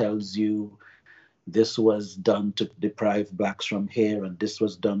back. He tells you this was done to deprive blacks from here, and this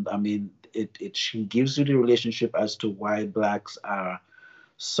was done. I mean, it she gives you the relationship as to why blacks are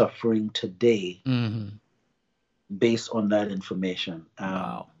suffering today Mm-hmm. based on that information.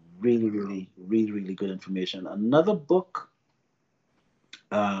 Wow. Really, really, really, really good information. Another book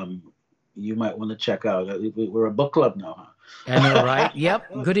um, you might want to check out. We're a book club now, I know, right? huh?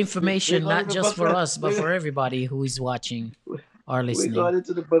 Yep. Good We're information, going to not the just book for club. us, but for everybody who is watching or We're listening. going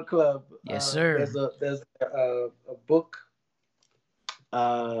into the book club. Yes, There's sir. a book.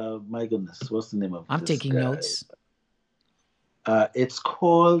 My goodness, what's the name of I'm this taking guy? notes. It's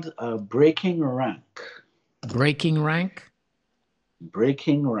called Breaking Rank. Breaking rank.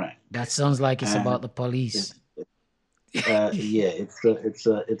 Breaking Rank, That sounds like it's and about the police. it's yeah,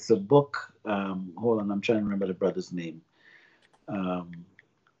 it's a book. Hold on, I'm trying to remember the brother's name. Um,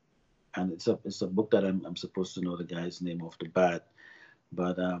 and it's a book that I'm supposed to know the guy's name off the bat.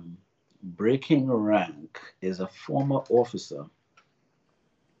 But Breaking Rank is a former officer,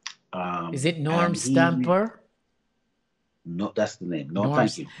 Is it Norm and he Stamper? no, that's the name. No, Norm.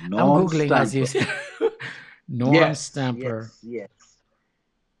 thank you, I'm Norm googling as you Stamper. said. Norm Yes, Stamper. yes,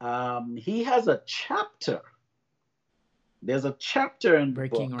 yes. He has a chapter. There's a chapter in the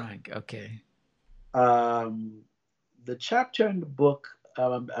Breaking book. rank. Okay. Um, the chapter in the book,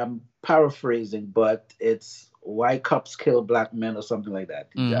 I'm paraphrasing, but it's why cops kill black men or something like that.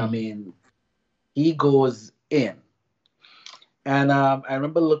 I Mm-hmm. mean, he goes in. And I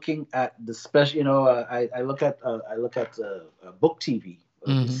remember looking at the special. I look at book TV,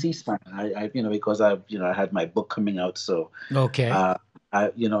 the Mm-hmm. C-SPAN. Because I had my book coming out, so Okay. uh,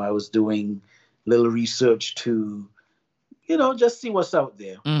 I was doing little research to just see what's out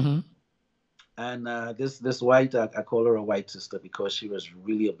there. Mm-hmm. And this white, I call her a white sister because she was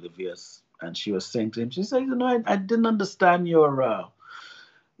really oblivious, and she was saying to him, she said, I didn't understand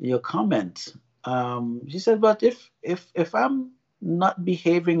your comment. She said, but if I'm not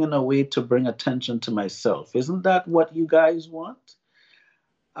behaving in a way to bring attention to myself, isn't that what you guys want?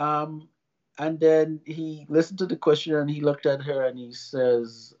 Um, and then he listened to the question and he looked at her and he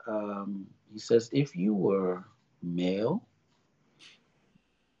says, if you were male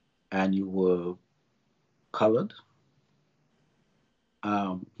and you were colored,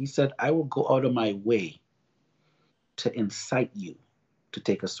 he said, I will go out of my way to incite you to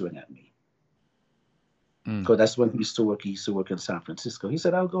take a swing at me. Because that's when he used to work. He used to work in San Francisco. He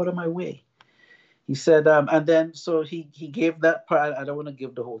said, I'll go out of my way. He said, and then so he gave that part. I don't want to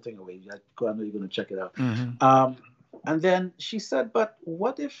give the whole thing away. I know you're going to check it out. And then she said, but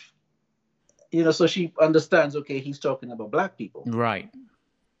what if, so she understands, okay, he's talking about black people. Right.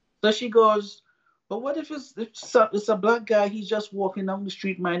 So she goes, but what if it's a black guy, he's just walking down the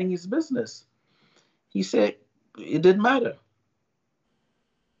street minding his business? He said, it didn't matter.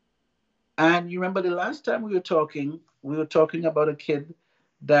 And you remember the last time we were talking about a kid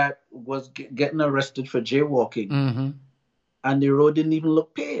that was getting arrested for jaywalking, and the road didn't even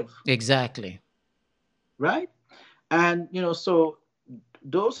look paved. Exactly. Right? And, so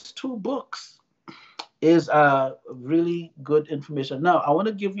those two books is really good information. Now, I want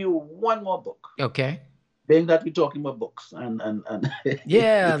to give you one more book. Okay. Being that we're talking about books. and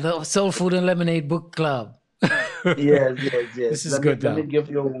Yeah, the Soul Food and Lemonade Book Club. Yes. This is good, Let me give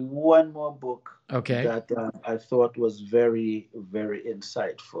you one more book that I thought was very, very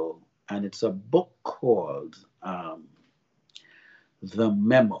insightful. And it's a book called The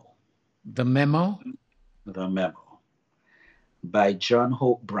Memo. The Memo? The Memo by John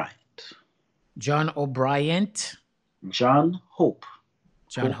Hope Bryant. John O'Brien? John Hope.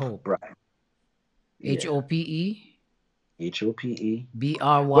 John Hope. Bryant. Hope? Hope.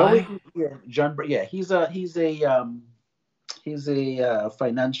 Bry? John. Yeah, he's a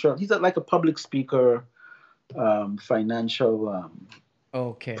financial. He's like a public speaker, financial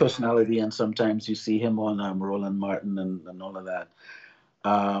personality, and sometimes you see him on Roland Martin and all of that.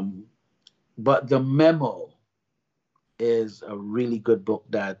 But The Memo is a really good book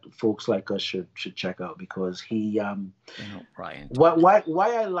that folks like us should check out because he. Why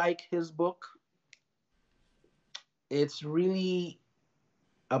I like his book. It's really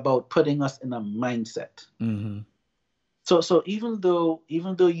about putting us in a mindset. So even though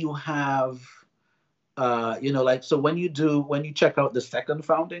you have, so when you check out the second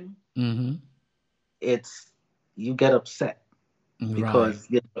founding, you get upset because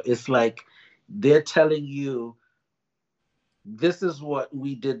it's like they're telling you this is what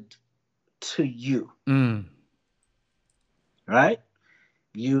we did to you, right?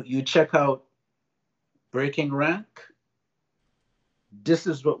 You check out Breaking Rank. This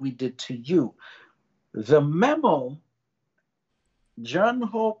is what we did to you. The Memo, John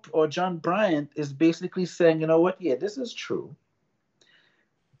Hope or John Bryant is basically saying, you know what? Yeah, this is true.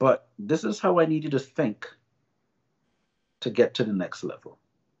 But this is how I need you to think to get to the next level.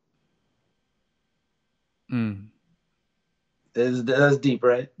 That's deep,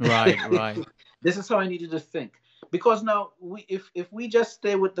 right? Right. This is how I need you to think. Because now, if we just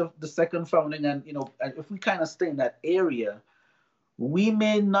stay with the second founding and, if we kind of stay in that area, we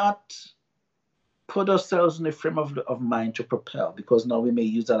may not put ourselves in the frame of mind to propel because now we may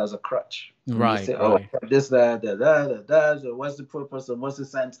use that as a crutch. Right. Say, this, that, so what's the purpose and what's the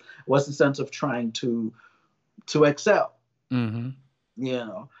sense? What's the sense of trying to excel? So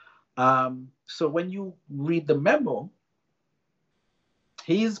when you read The Memo,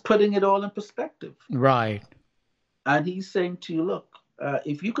 he's putting it all in perspective. Right. And he's saying to you, look,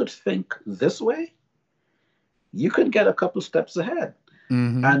 if you could think this way, you could get a couple steps ahead.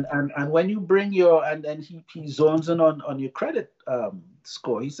 And when you bring and he zones in on your credit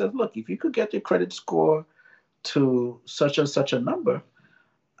score. He says, look, if you could get your credit score to such and such a number,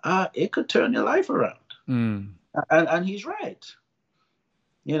 it could turn your life around. And he's right.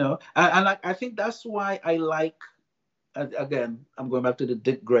 And I think that's why I like, again, I'm going back to the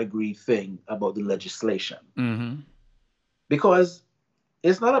Dick Gregory thing about the legislation. Because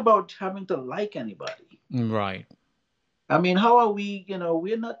it's not about having to like anybody. Right. I mean, how are we,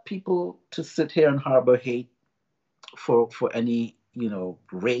 we're not people to sit here and harbor hate for any,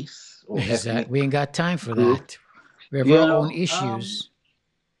 race or ethnic. We ain't got time for group. that. We have our own issues.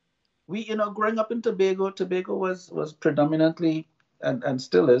 We, growing up in Tobago was predominantly, and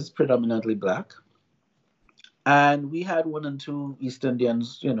still is predominantly black. And we had 1 and 2 East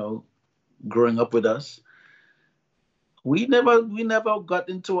Indians, growing up with us. We never got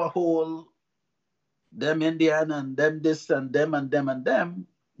into a whole them Indian and them this and them and them and them.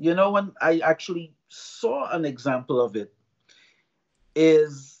 When I actually saw an example of it,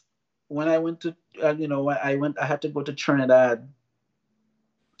 is when I went to, when I had to go to Trinidad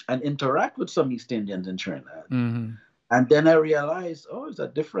and interact with some East Indians in Trinidad. Mm-hmm. And then I realized, oh, it's a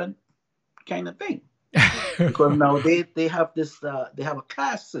different kind of thing. Because now they have this, they have a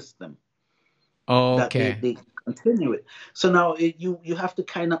caste system that Okay. they continue it. So now you have to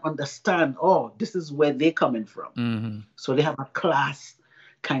kind of understand, oh, this is where they're coming from. Mm-hmm. So they have a class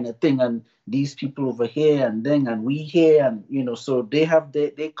kind of thing, and these people over here, and then and we here, and so they have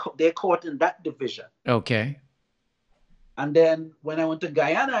they're caught in that division. Okay. And then when I went to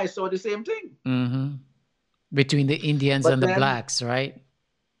Guyana, I saw the same thing. Mm-hmm. Between the Indians But and the then, blacks, right?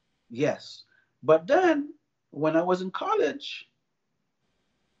 yes, but then when I was in college,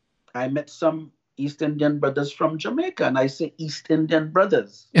 I met some East Indian brothers from Jamaica, and I say East Indian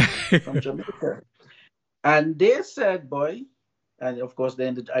brothers from Jamaica, and they said, "Boy," and of course,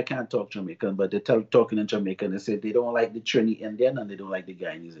 then I can't talk Jamaican, but they're talking in Jamaican. They say they don't like the Trini Indian and they don't like the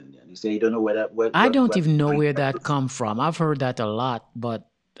Guyanese Indian. They say you don't know where that I don't what even know breed where that that is. come from. I've heard that a lot, but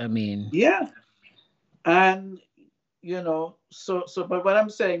I mean, Yeah, and so but what I'm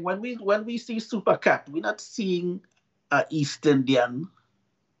saying, when we see Super Cat, we're not seeing a East Indian.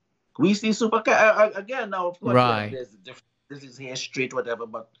 We see Super Cat again. Now, of course, yes, right. there's a different. This is hair straight, whatever,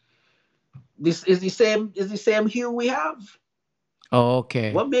 but this is the same. Is the same hue we have.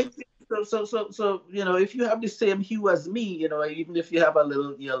 Okay. What makes it so? If you have the same hue as me, even if you have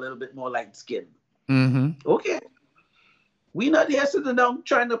you're a little bit more light skin, Mm-hmm. okay, we not here sitting down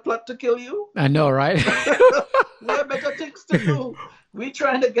trying to plot to kill you. I know, right? We have better things to do. We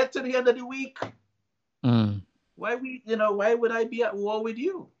trying to get to the end of the week. Mm. Why would I be at war with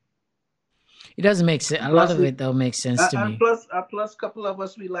you? It doesn't make sense. A lot Plus, of it don't make sense to and me. plus, couple of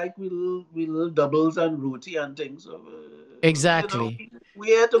us we little doubles and roti and things. So, Exactly. we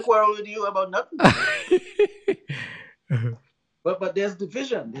here to quarrel with you about nothing. But there's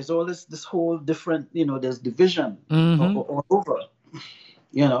division. There's all this whole different. There's division Mm-hmm. all over.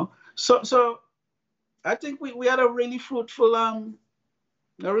 So I think we had a really fruitful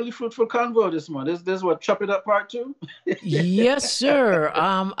convo this month. This what Chop It Up Part 2. Yes, sir.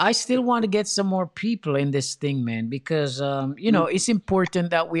 I still want to get some more people in this thing, man, because it's important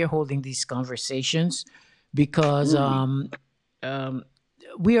that we're holding these conversations because um,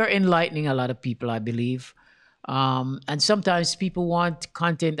 we are enlightening a lot of people, I believe. And sometimes people want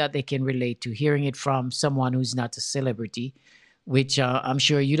content that they can relate to, hearing it from someone who's not a celebrity, which I'm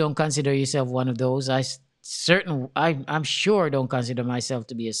sure you don't consider yourself one of those. I'm sure don't consider myself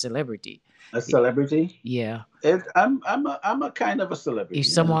to be a celebrity. A celebrity. Yeah. I'm a kind of a If celebrity.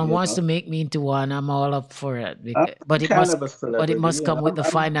 someone wants to make me into one, I'm all up for it. I'm But it kind must, of a but it celebrity. must come with the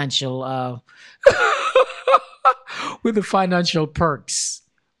I'm financial, with the financial perks.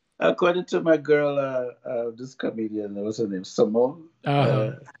 according to my girl, this comedian, what's her name, Simone.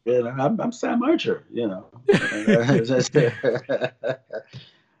 Uh-huh. I'm Sam Archer.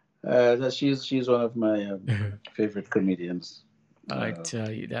 She's one of my favorite comedians. I tell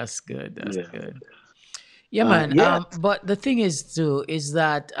you, that's good. That's Yeah. good. Yeah, man. Yeah. But the thing is, too, is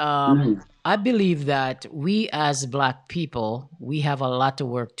that Mhm. I believe that we as Black people, we have a lot of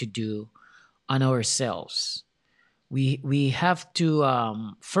work to do on ourselves. We have to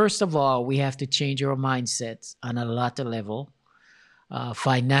first of all, we have to change our mindsets on a lot of level,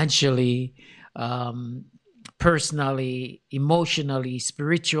 financially, um, personally, emotionally,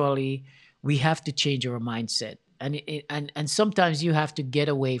 spiritually. We have to change our mindset, and sometimes you have to get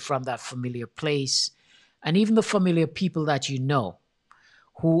away from that familiar place, and even the familiar people that you know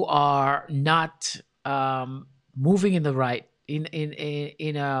who are not moving in the right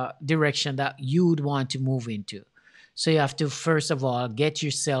in a direction that you'd want to move into. So you have to first of all get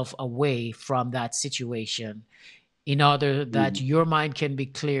yourself away from that situation in order that Mhm. your mind can be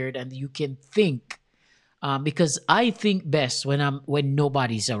cleared and you can think. Because I think best when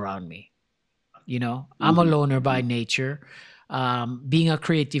nobody's around me. I'm a Mhm. loner by nature. Being a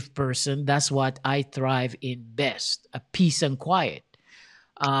creative person, that's what I thrive in best: a peace and quiet.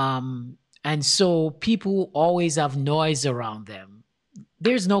 And so people always have noise around them.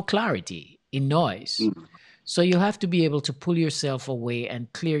 There's no clarity in noise. Mhm. So you have to be able to pull yourself away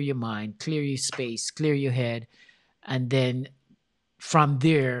and clear your mind, clear your space, clear your head. And then from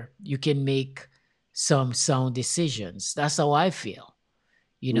there, you can make some sound decisions. That's how I feel,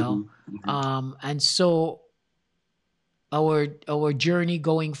 you know? Mhm. Mhm. And so our journey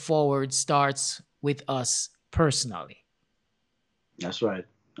going forward starts with us personally. That's right.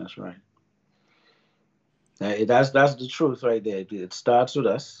 That's right. That's the truth right there. It starts with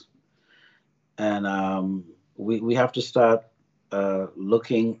us, and we have to start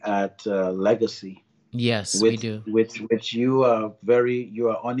looking at legacy. Yes, we do. which you are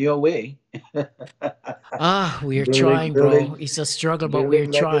on your way. Ah, we're building trying, bro. building It's a struggle, but we're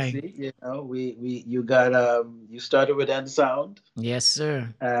building trying. legacy. We you got you started with N Sound. Yes, sir.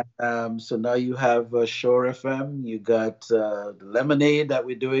 So now you have Shore FM. You got the Lemonade that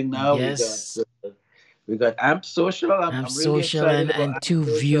we're doing now. Yes. We got Amp Social. I'm I'm really social excited about and Amp to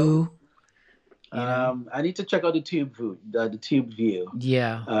Social. view, you know. I need to check out the Tube View.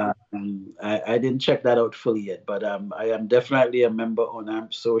 Yeah. I didn't check that out fully yet, but I am definitely a member on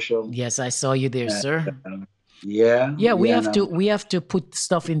Amp Social. Yes, I saw you there, sir. Yeah, Yeah, yeah, we have to put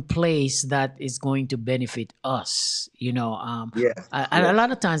stuff in place that is going to benefit us, you know. yes, And a yes.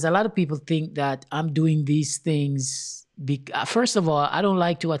 lot of times, a lot of people think that I'm doing these things. First of all, I don't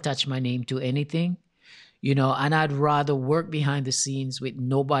like to attach my name to anything, you know, and I'd rather work behind the scenes with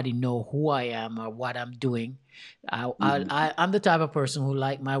nobody know who I am or what I'm doing. I'm the type of person who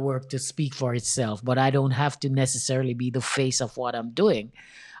like my work to speak for itself, but I don't have to necessarily be the face of what I'm doing.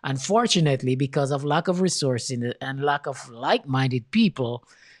 Unfortunately, because of lack of resources and lack of like-minded people,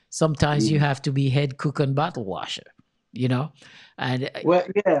 sometimes you Mhm. have to be head cook and bottle washer, you know. And Well,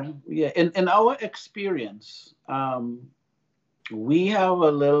 yeah, yeah. In our experience, we have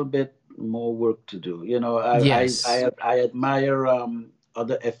a little bit more work to do. You know, yes, I admire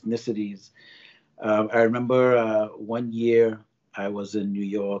other ethnicities. I remember one year I was in New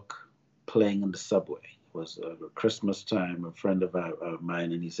York playing in the subway. It was Christmas time. A friend of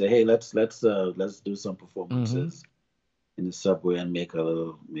mine, and he said, "Hey, let's do some hmm performances in the subway and make a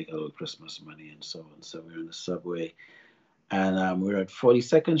little Christmas money and so on." So we're in the subway, and we're at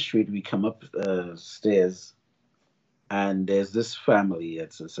 42nd Street. We come up stairs, and there's this family.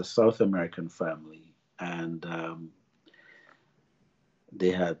 It's a South American family, and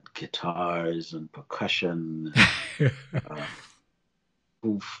they had guitars and percussion. Uh,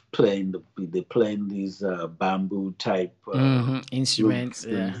 who playing they playing these bamboo type instruments. flutes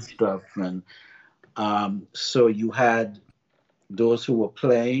and Yeah. stuff, and so you had those who were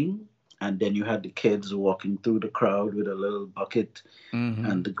playing, and then you had the kids walking through the crowd with a little bucket, hmm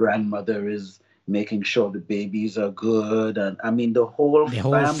and the grandmother is making sure the babies are good, and I mean the whole The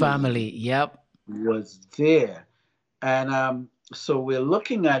whole family family. Yep. was there, and so we're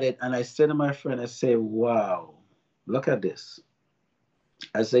looking at it, and I say to my friend, I say, "Wow, look at this."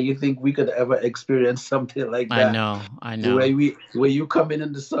 I say, "You think we could ever experience something like I that, know. I know. where you come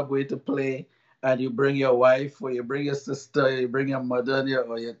in the subway to play, and you bring your wife, or you bring your sister, or you bring your mother and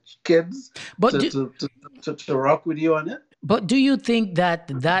or your kids But to do, to, to to rock with you on it?" but do you think that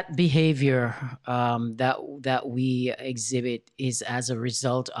that behavior that we exhibit is as a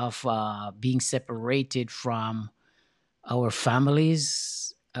result of being separated from our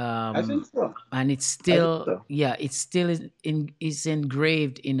families? I think so. And it's I think still, so. yeah, it's still is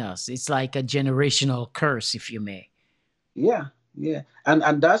engraved in us. It's like a generational curse, if you may. Yeah, yeah,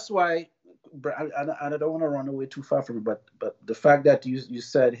 and that's why. And I don't want to run away too far from it, but the fact that you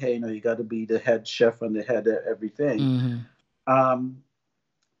said, hey, you got to be the head chef and the head of everything. hmm Um,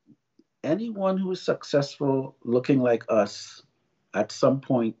 Anyone who is successful looking like us, at some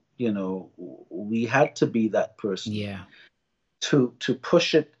point, we had to be that person Yeah, to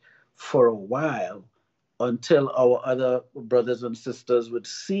push it for a while until our other brothers and sisters would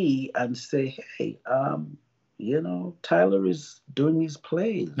see and say, hey, Tyler is doing these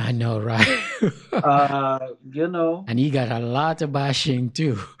plays. I know, right? You know, And he got a lot of bashing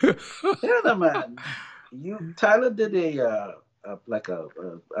too. yeah, man. Tyler did like a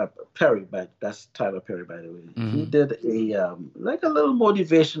Perry, but that's Tyler Perry, by the way. He hmm did a like a little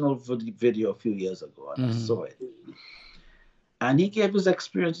motivational video a few years ago, and I hmm saw it. And he gave his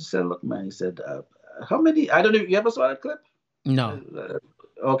experience. He said, "Look, man," he said, "How many? I don't know. You ever saw that clip?" No.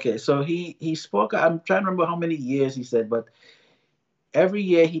 Okay, so he spoke. I'm trying to remember how many years he said, but every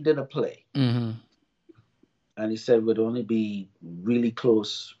year he did a play. hmm And he said would only be really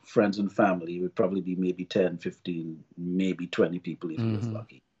close friends and family. It would probably be maybe 10, 15, maybe 20 people if he was hmm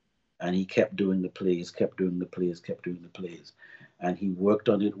lucky. And he kept doing the plays, kept doing the plays, kept doing the plays. And he worked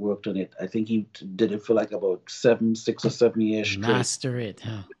on it, worked on it. I think he did it for like about 6 or 7 years straight. Master it,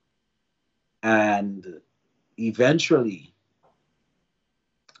 huh? And eventually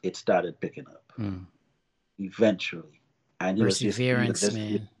it started picking up. Mm. Eventually. And Perseverance,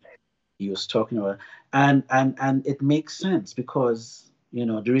 man. he was talking about, and it makes sense because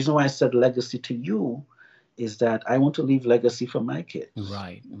the reason why I said legacy to you is that I want to leave legacy for my kids.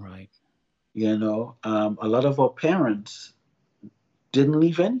 Right. A lot of our parents didn't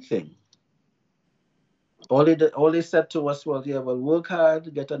leave anything. all they said to us was, yeah, well, work hard,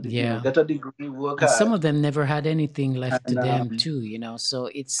 Yeah. get a degree, work And some hard. of them never had anything left to And them too, so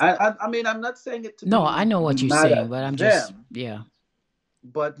it's I mean, I'm not saying it to no, I know be what you're mad saying, at but I'm just them, yeah.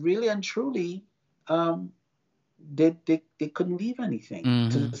 but really and truly, um, they couldn't leave anything Hmm.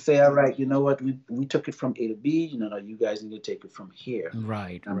 to say, all right, you know what, we took it from A to B, now you guys need to take it from here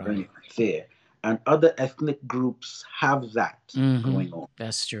Right, and bring right. it there. And other ethnic groups have that Hmm. going on,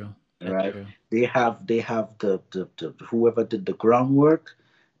 That's true. That's right? true. They have the whoever did the groundwork,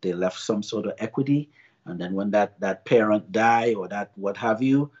 they left some sort of equity, and then when that parent die or that what have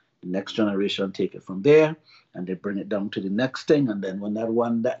you, the next generation take it from there, and they bring it down to the next thing, and then when that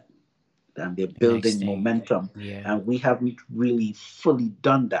one that and they're Next building thing. momentum, Yeah. and we haven't really fully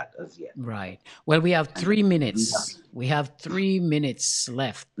done that as yet. Right. Well, we have And 3 minutes. We have 3 minutes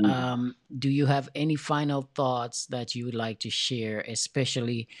left. Mhm. Do you have any final thoughts that you would like to share,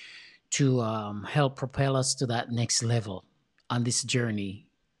 especially to help propel us to that next level on this journey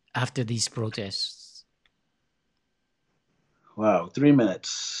after these protests? Wow, 3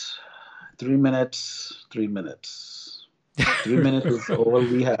 minutes, 3 minutes, 3 minutes. 3 minutes is all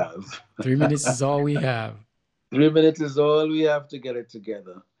we have. 3 minutes is all we have. 3 minutes is all we have to get it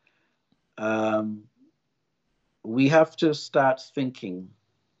together. Um, we have to start thinking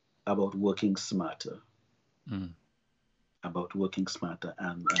about working smarter, Mm.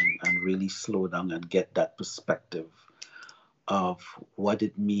 and really slow down and get that perspective of what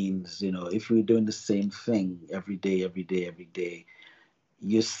it means. If we're doing the same thing every day, every day, every day,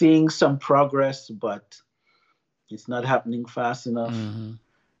 you're seeing some progress, but it's not happening fast enough. Mhm.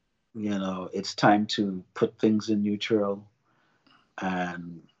 It's time to put things in neutral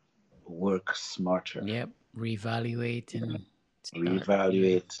and work smarter. Yep. Reevaluate and start. Yeah.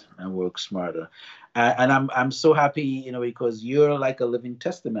 Reevaluate and work smarter. And I'm so happy, because you're like a living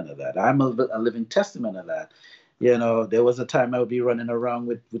testament of that. I'm a living testament of that. There was a time I would be running around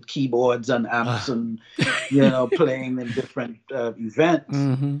with keyboards and amps and playing in different events.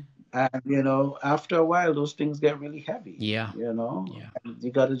 Hmm. And after a while, those things get really heavy. Yeah. And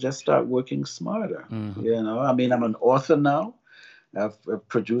you got to just start working smarter. Mhm. I mean, I'm an author now. I've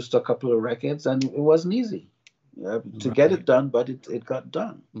produced a couple of records, and it wasn't easy to get it Right. done, but it got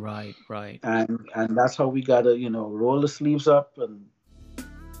done. Right. Right. And that's how we got to roll the sleeves up and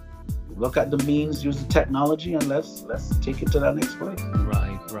look at the means, use the technology, and let's take it to that next place.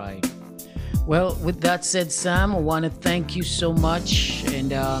 Right. Right. Well, with that said, Sam, I want to thank you so much. And,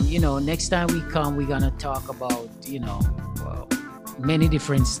 next time we come, we're going to talk about, well, many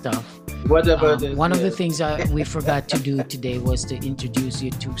different stuff. Whatever it is. One of the yes. things we forgot to do today was to introduce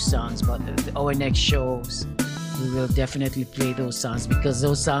your two songs, but our next shows, we will definitely play those songs because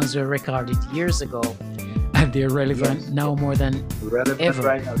those songs were recorded years ago and they're relevant Yes. now more than relevant ever.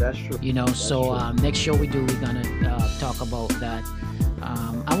 right now. That's true. So That's next show we do, we're gonna talk about that,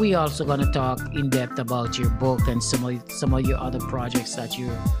 and we also gonna talk in depth about your book and some of your other projects that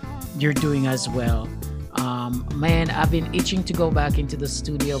you're doing as well. Man, I've been itching to go back into the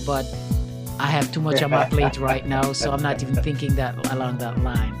studio, but I have too much on my plate right now, so I'm not even thinking that along that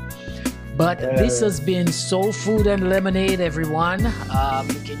line. But this has been Soul Food and Lemonade, everyone.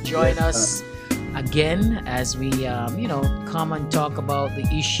 You can join us again as we, come and talk about the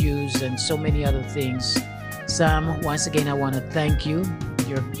issues and so many other things. Sam, once again, I want to thank you.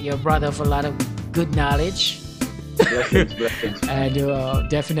 You're a brother of a lot of good knowledge. blessings. And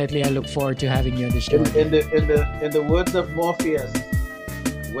definitely, I look forward to having you on the show. In the words of Morpheus,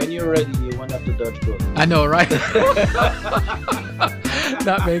 when you're ready, you won't have to dodge bullets. I know, right?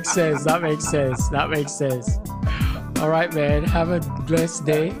 That makes sense. That makes sense. All right, man. Have a blessed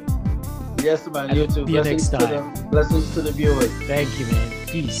day. Yes, man. You too. See you next time. Blessings to the viewers. Thank you, man.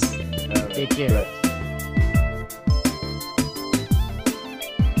 Peace. Take care. Bless.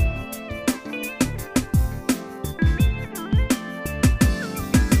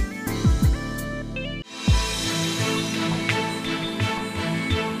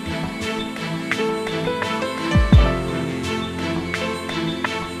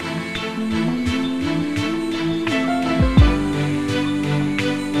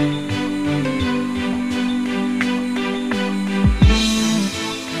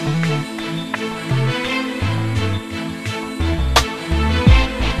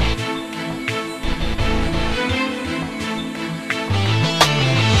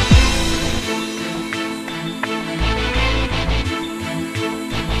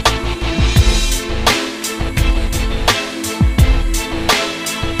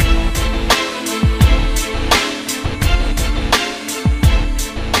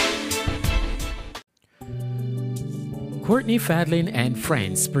 Courtney Fadlin and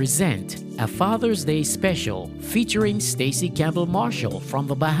Friends present a Father's Day special featuring Stacy Campbell Marshall from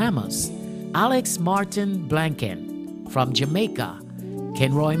the Bahamas, Alex Martin Blanken from Jamaica,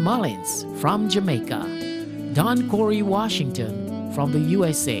 Kenroy Mullins from Jamaica, Don Corey Washington from the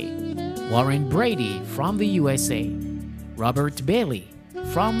USA, Warren Brady from the USA, Robert Bailey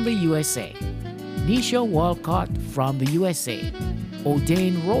from the USA, Nisha Walcott from the USA,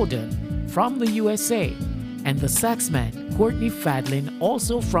 O'Dane Roden from the USA, and the saxman Courtney Fadlin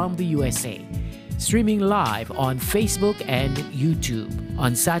also from the USA, streaming live on Facebook and YouTube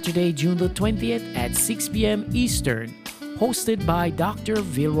on Saturday, June the 20th at 6 p.m. Eastern, hosted by Dr.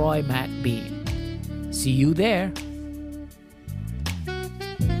 Vilroy Matt Bean. See you there.